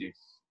contact with you?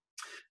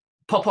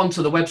 Pop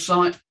onto the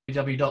website,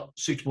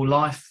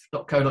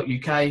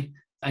 www.suitablelife.co.uk,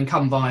 and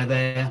come via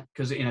there,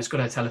 because it's got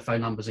our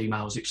telephone numbers,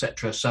 emails,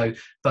 etc. So,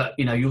 but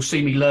you'll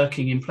see me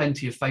lurking in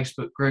plenty of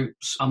Facebook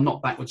groups. I'm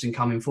not backwards in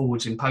coming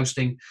forwards in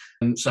posting,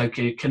 so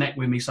connect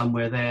with me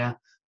somewhere there.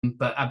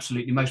 But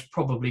absolutely, most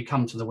probably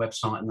come to the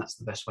website, and that's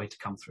the best way to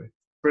come through.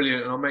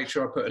 Brilliant, and I'll make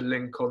sure I put a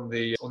link on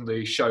the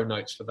show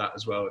notes for that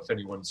as well, if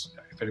anyone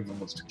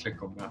wants to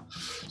click on that.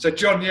 So,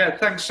 John,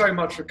 thanks so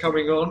much for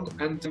coming on,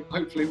 and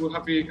hopefully we'll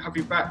have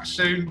you back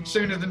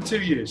sooner than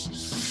 2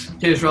 years.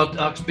 Cheers, Rod.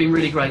 It's been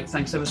really great.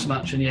 Thanks ever so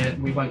much,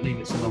 and we won't leave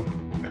it so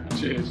long.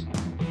 Cheers.